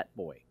kill that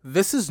boy.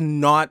 This is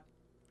not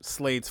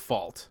Slade's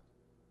fault.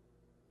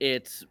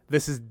 This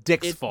is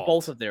Dick's fault.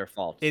 Both of their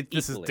fault.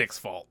 This is Dick's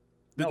fault.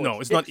 No,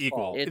 it's not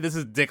equal. This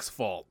is Dick's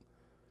fault.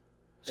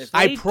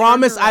 I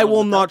promise I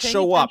will not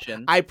show up.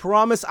 I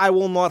promise I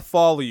will not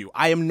follow you.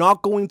 I am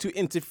not going to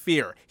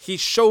interfere. He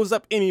shows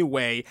up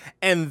anyway,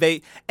 and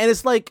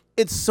it's like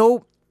it's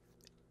so.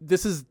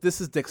 This is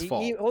Dick's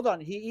fault. Hold on.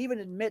 He even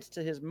admits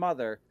to his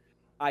mother,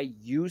 I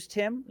used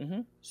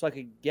him so I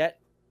could get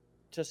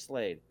to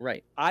Slade.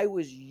 Right. I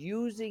was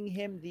using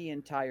him the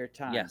entire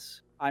time.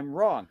 Yes. I'm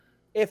wrong.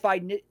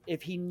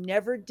 If he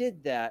never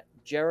did that,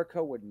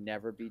 Jericho would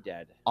never be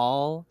dead.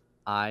 All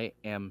I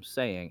am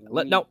saying.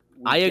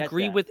 I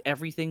agree with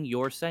everything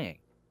you're saying.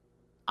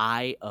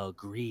 I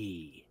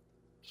agree.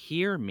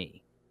 Hear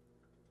me.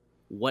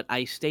 What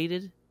I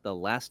stated the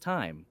last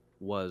time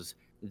was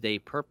they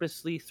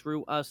purposely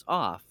threw us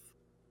off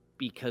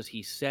because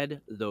he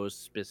said those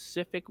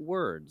specific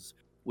words,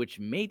 which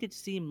made it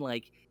seem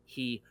like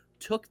he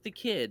took the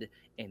kid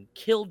and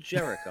killed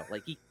Jericho.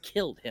 Like he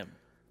killed him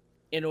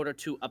in order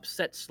to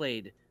upset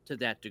Slade to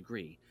that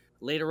degree.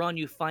 Later on,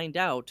 you find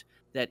out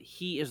that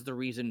he is the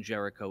reason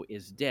Jericho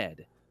is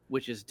dead,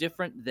 which is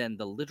different than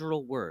the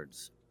literal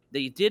words.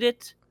 They did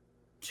it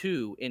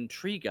to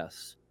intrigue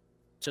us,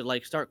 to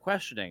start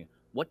questioning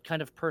what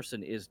kind of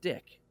person is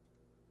Dick.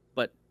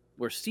 But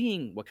we're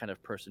seeing what kind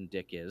of person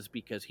Dick is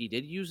because he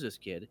did use this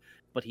kid,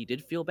 but he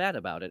did feel bad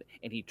about it,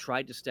 and he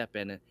tried to step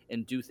in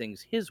and do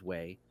things his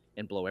way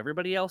and blow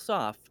everybody else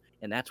off,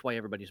 and that's why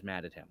everybody's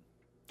mad at him.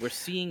 We're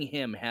seeing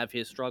him have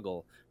his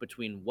struggle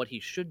between what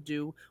he should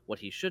do, what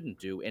he shouldn't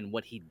do, and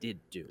what he did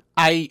do.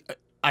 I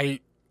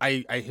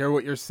hear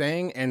what you're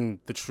saying, and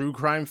the true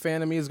crime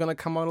fan of me is going to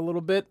come out a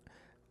little bit.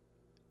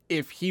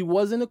 If he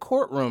was in a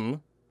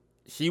courtroom,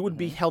 he would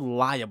be held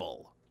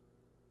liable.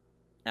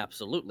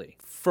 Absolutely.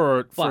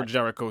 For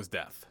Jericho's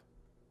death.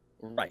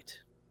 Right.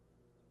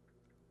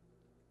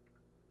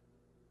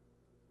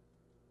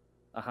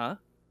 Uh-huh.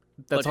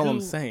 That's all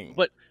I'm saying.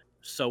 But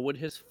so would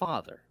his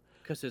father.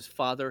 Because his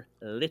father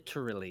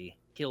literally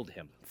killed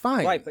him.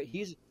 Fine. Right, but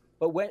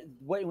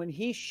when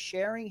he's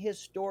sharing his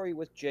story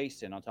with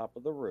Jason on top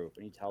of the roof,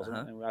 and he tells him,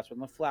 and that's when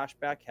the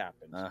flashback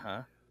happens.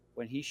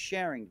 When he's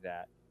sharing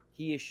that,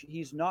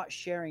 he's not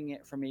sharing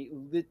it from a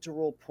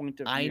literal point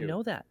of view. I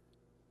know that.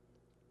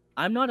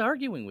 I'm not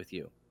arguing with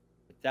you.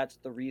 That's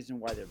the reason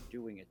why they're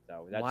doing it,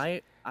 though.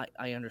 Why?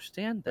 I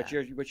understand that. But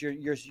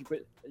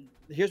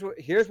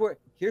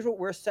here's what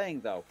we're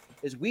saying, though,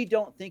 is we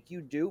don't think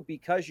you do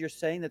because you're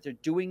saying that they're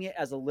doing it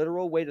as a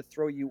literal way to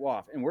throw you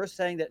off, and we're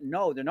saying that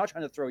no, they're not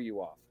trying to throw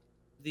you off.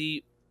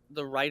 The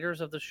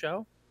writers of the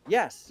show?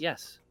 Yes.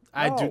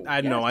 I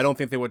don't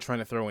think they were trying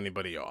to throw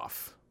anybody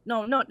off.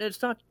 No,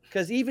 it's not.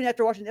 Because even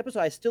after watching the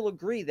episode, I still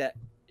agree that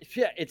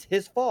it's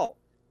his fault.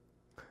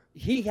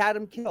 He had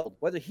him killed.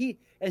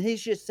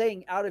 He's just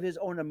saying out of his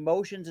own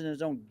emotions and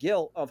his own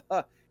guilt of,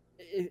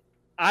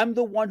 I'm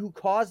the one who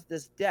caused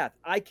this death.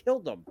 I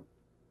killed him.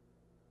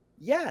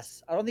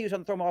 Yes, I don't think he was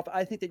trying to throw him off.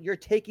 I think that you're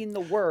taking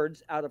the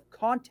words out of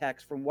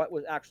context from what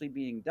was actually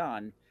being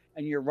done,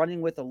 and you're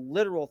running with a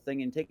literal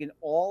thing and taking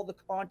all the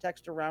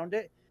context around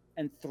it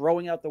and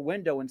throwing out the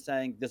window and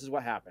saying, this is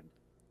what happened.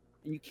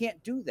 And you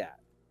can't do that.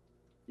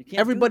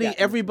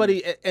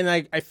 Everybody, and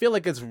I feel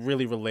like it's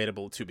really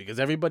relatable too, because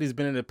everybody's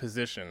been in a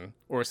position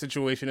or a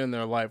situation in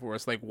their life where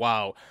it's like,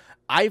 wow,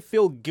 I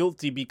feel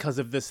guilty because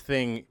of this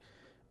thing,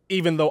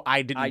 even though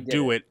I didn't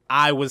do it.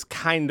 I was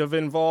kind of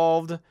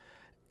involved.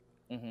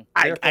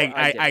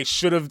 I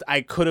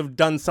could have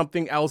done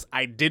something else.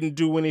 I didn't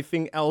do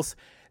anything else.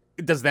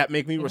 Does that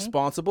make me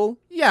responsible?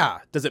 Yeah.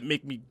 Does it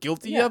make me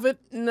guilty of it?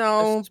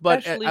 No,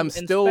 especially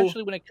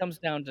when it comes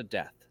down to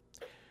death.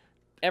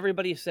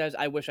 Everybody says,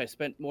 I wish I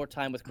spent more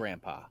time with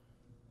Grandpa.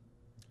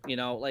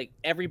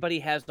 Everybody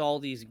has all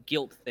these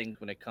guilt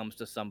things when it comes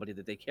to somebody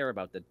that they care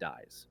about that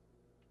dies.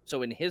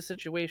 So in his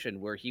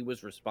situation where he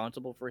was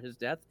responsible for his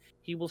death,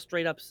 he will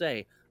straight up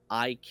say,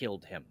 I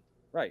killed him.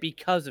 Right.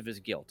 Because of his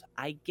guilt.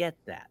 I get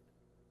that.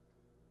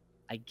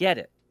 I get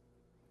it.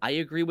 I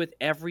agree with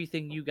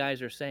everything you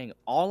guys are saying.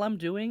 All I'm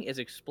doing is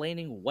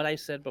explaining what I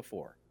said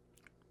before.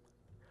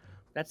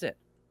 That's it.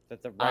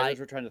 That the writers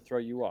were trying to throw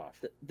you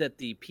off. That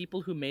the people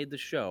who made the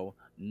show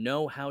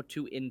know how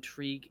to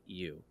intrigue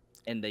you.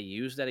 And they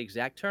used that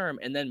exact term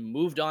and then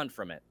moved on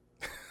from it.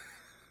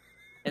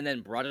 And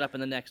then brought it up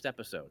in the next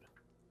episode.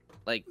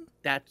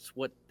 That's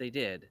what they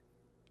did.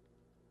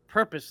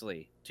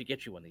 Purposely to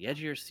get you on the edge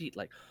of your seat.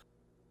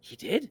 He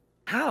did?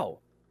 How?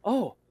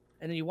 Oh,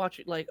 And then you watch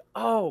it like,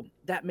 oh,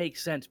 that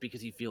makes sense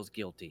because he feels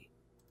guilty.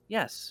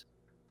 Yes.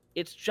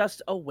 It's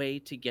just a way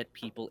to get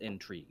people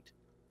intrigued.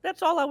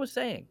 That's all I was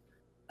saying.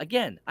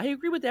 Again, I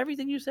agree with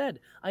everything you said.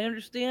 I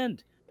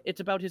understand it's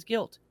about his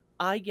guilt.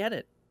 I get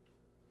it.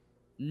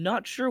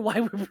 Not sure why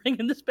we're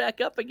bringing this back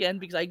up again,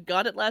 because I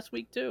got it last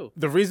week too.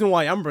 The reason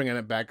why I'm bringing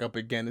it back up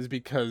again is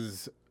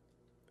because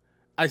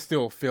I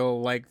still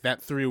feel like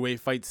that three-way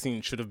fight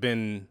scene should have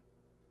been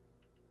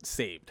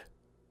saved.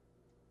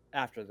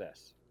 After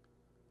this.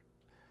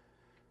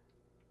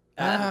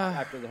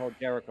 After the whole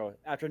Jericho.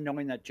 After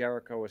knowing that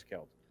Jericho was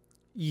killed.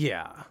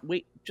 Yeah.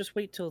 Just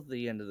wait till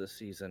the end of the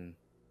season.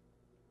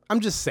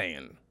 I'm just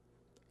saying.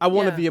 I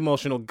wanted the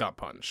emotional gut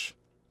punch.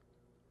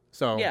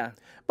 So, yeah.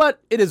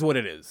 But it is what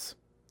it is.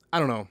 I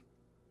don't know.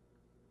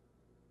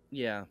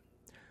 Yeah.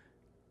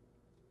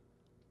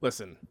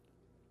 Listen,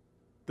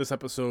 this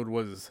episode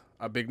was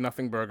a big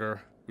nothing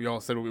burger. We all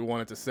said what we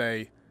wanted to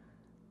say.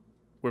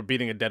 We're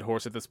beating a dead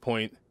horse at this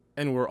point,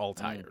 and we're all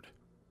tired.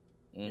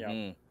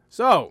 Yeah.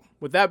 So,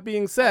 with that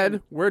being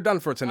said, we're done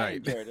for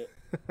tonight. I enjoyed it.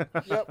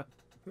 Yep.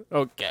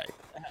 Okay.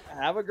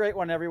 Have a great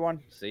one,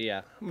 everyone. See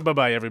ya.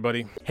 Bye-bye,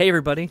 everybody. Hey,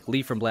 everybody.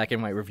 Lee from Black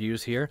and White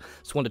Reviews here.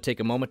 Just wanted to take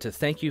a moment to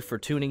thank you for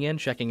tuning in,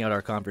 checking out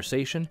our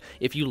conversation.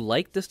 If you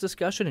like this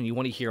discussion and you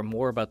want to hear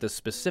more about this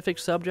specific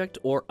subject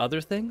or other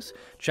things,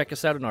 check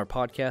us out on our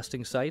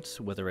podcasting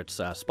sites, whether it's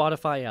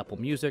Spotify, Apple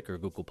Music, or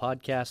Google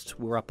Podcasts.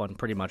 We're up on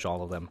pretty much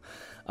all of them.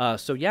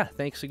 So, yeah,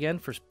 thanks again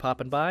for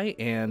popping by,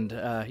 and,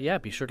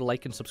 be sure to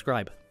like and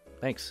subscribe.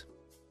 Thanks.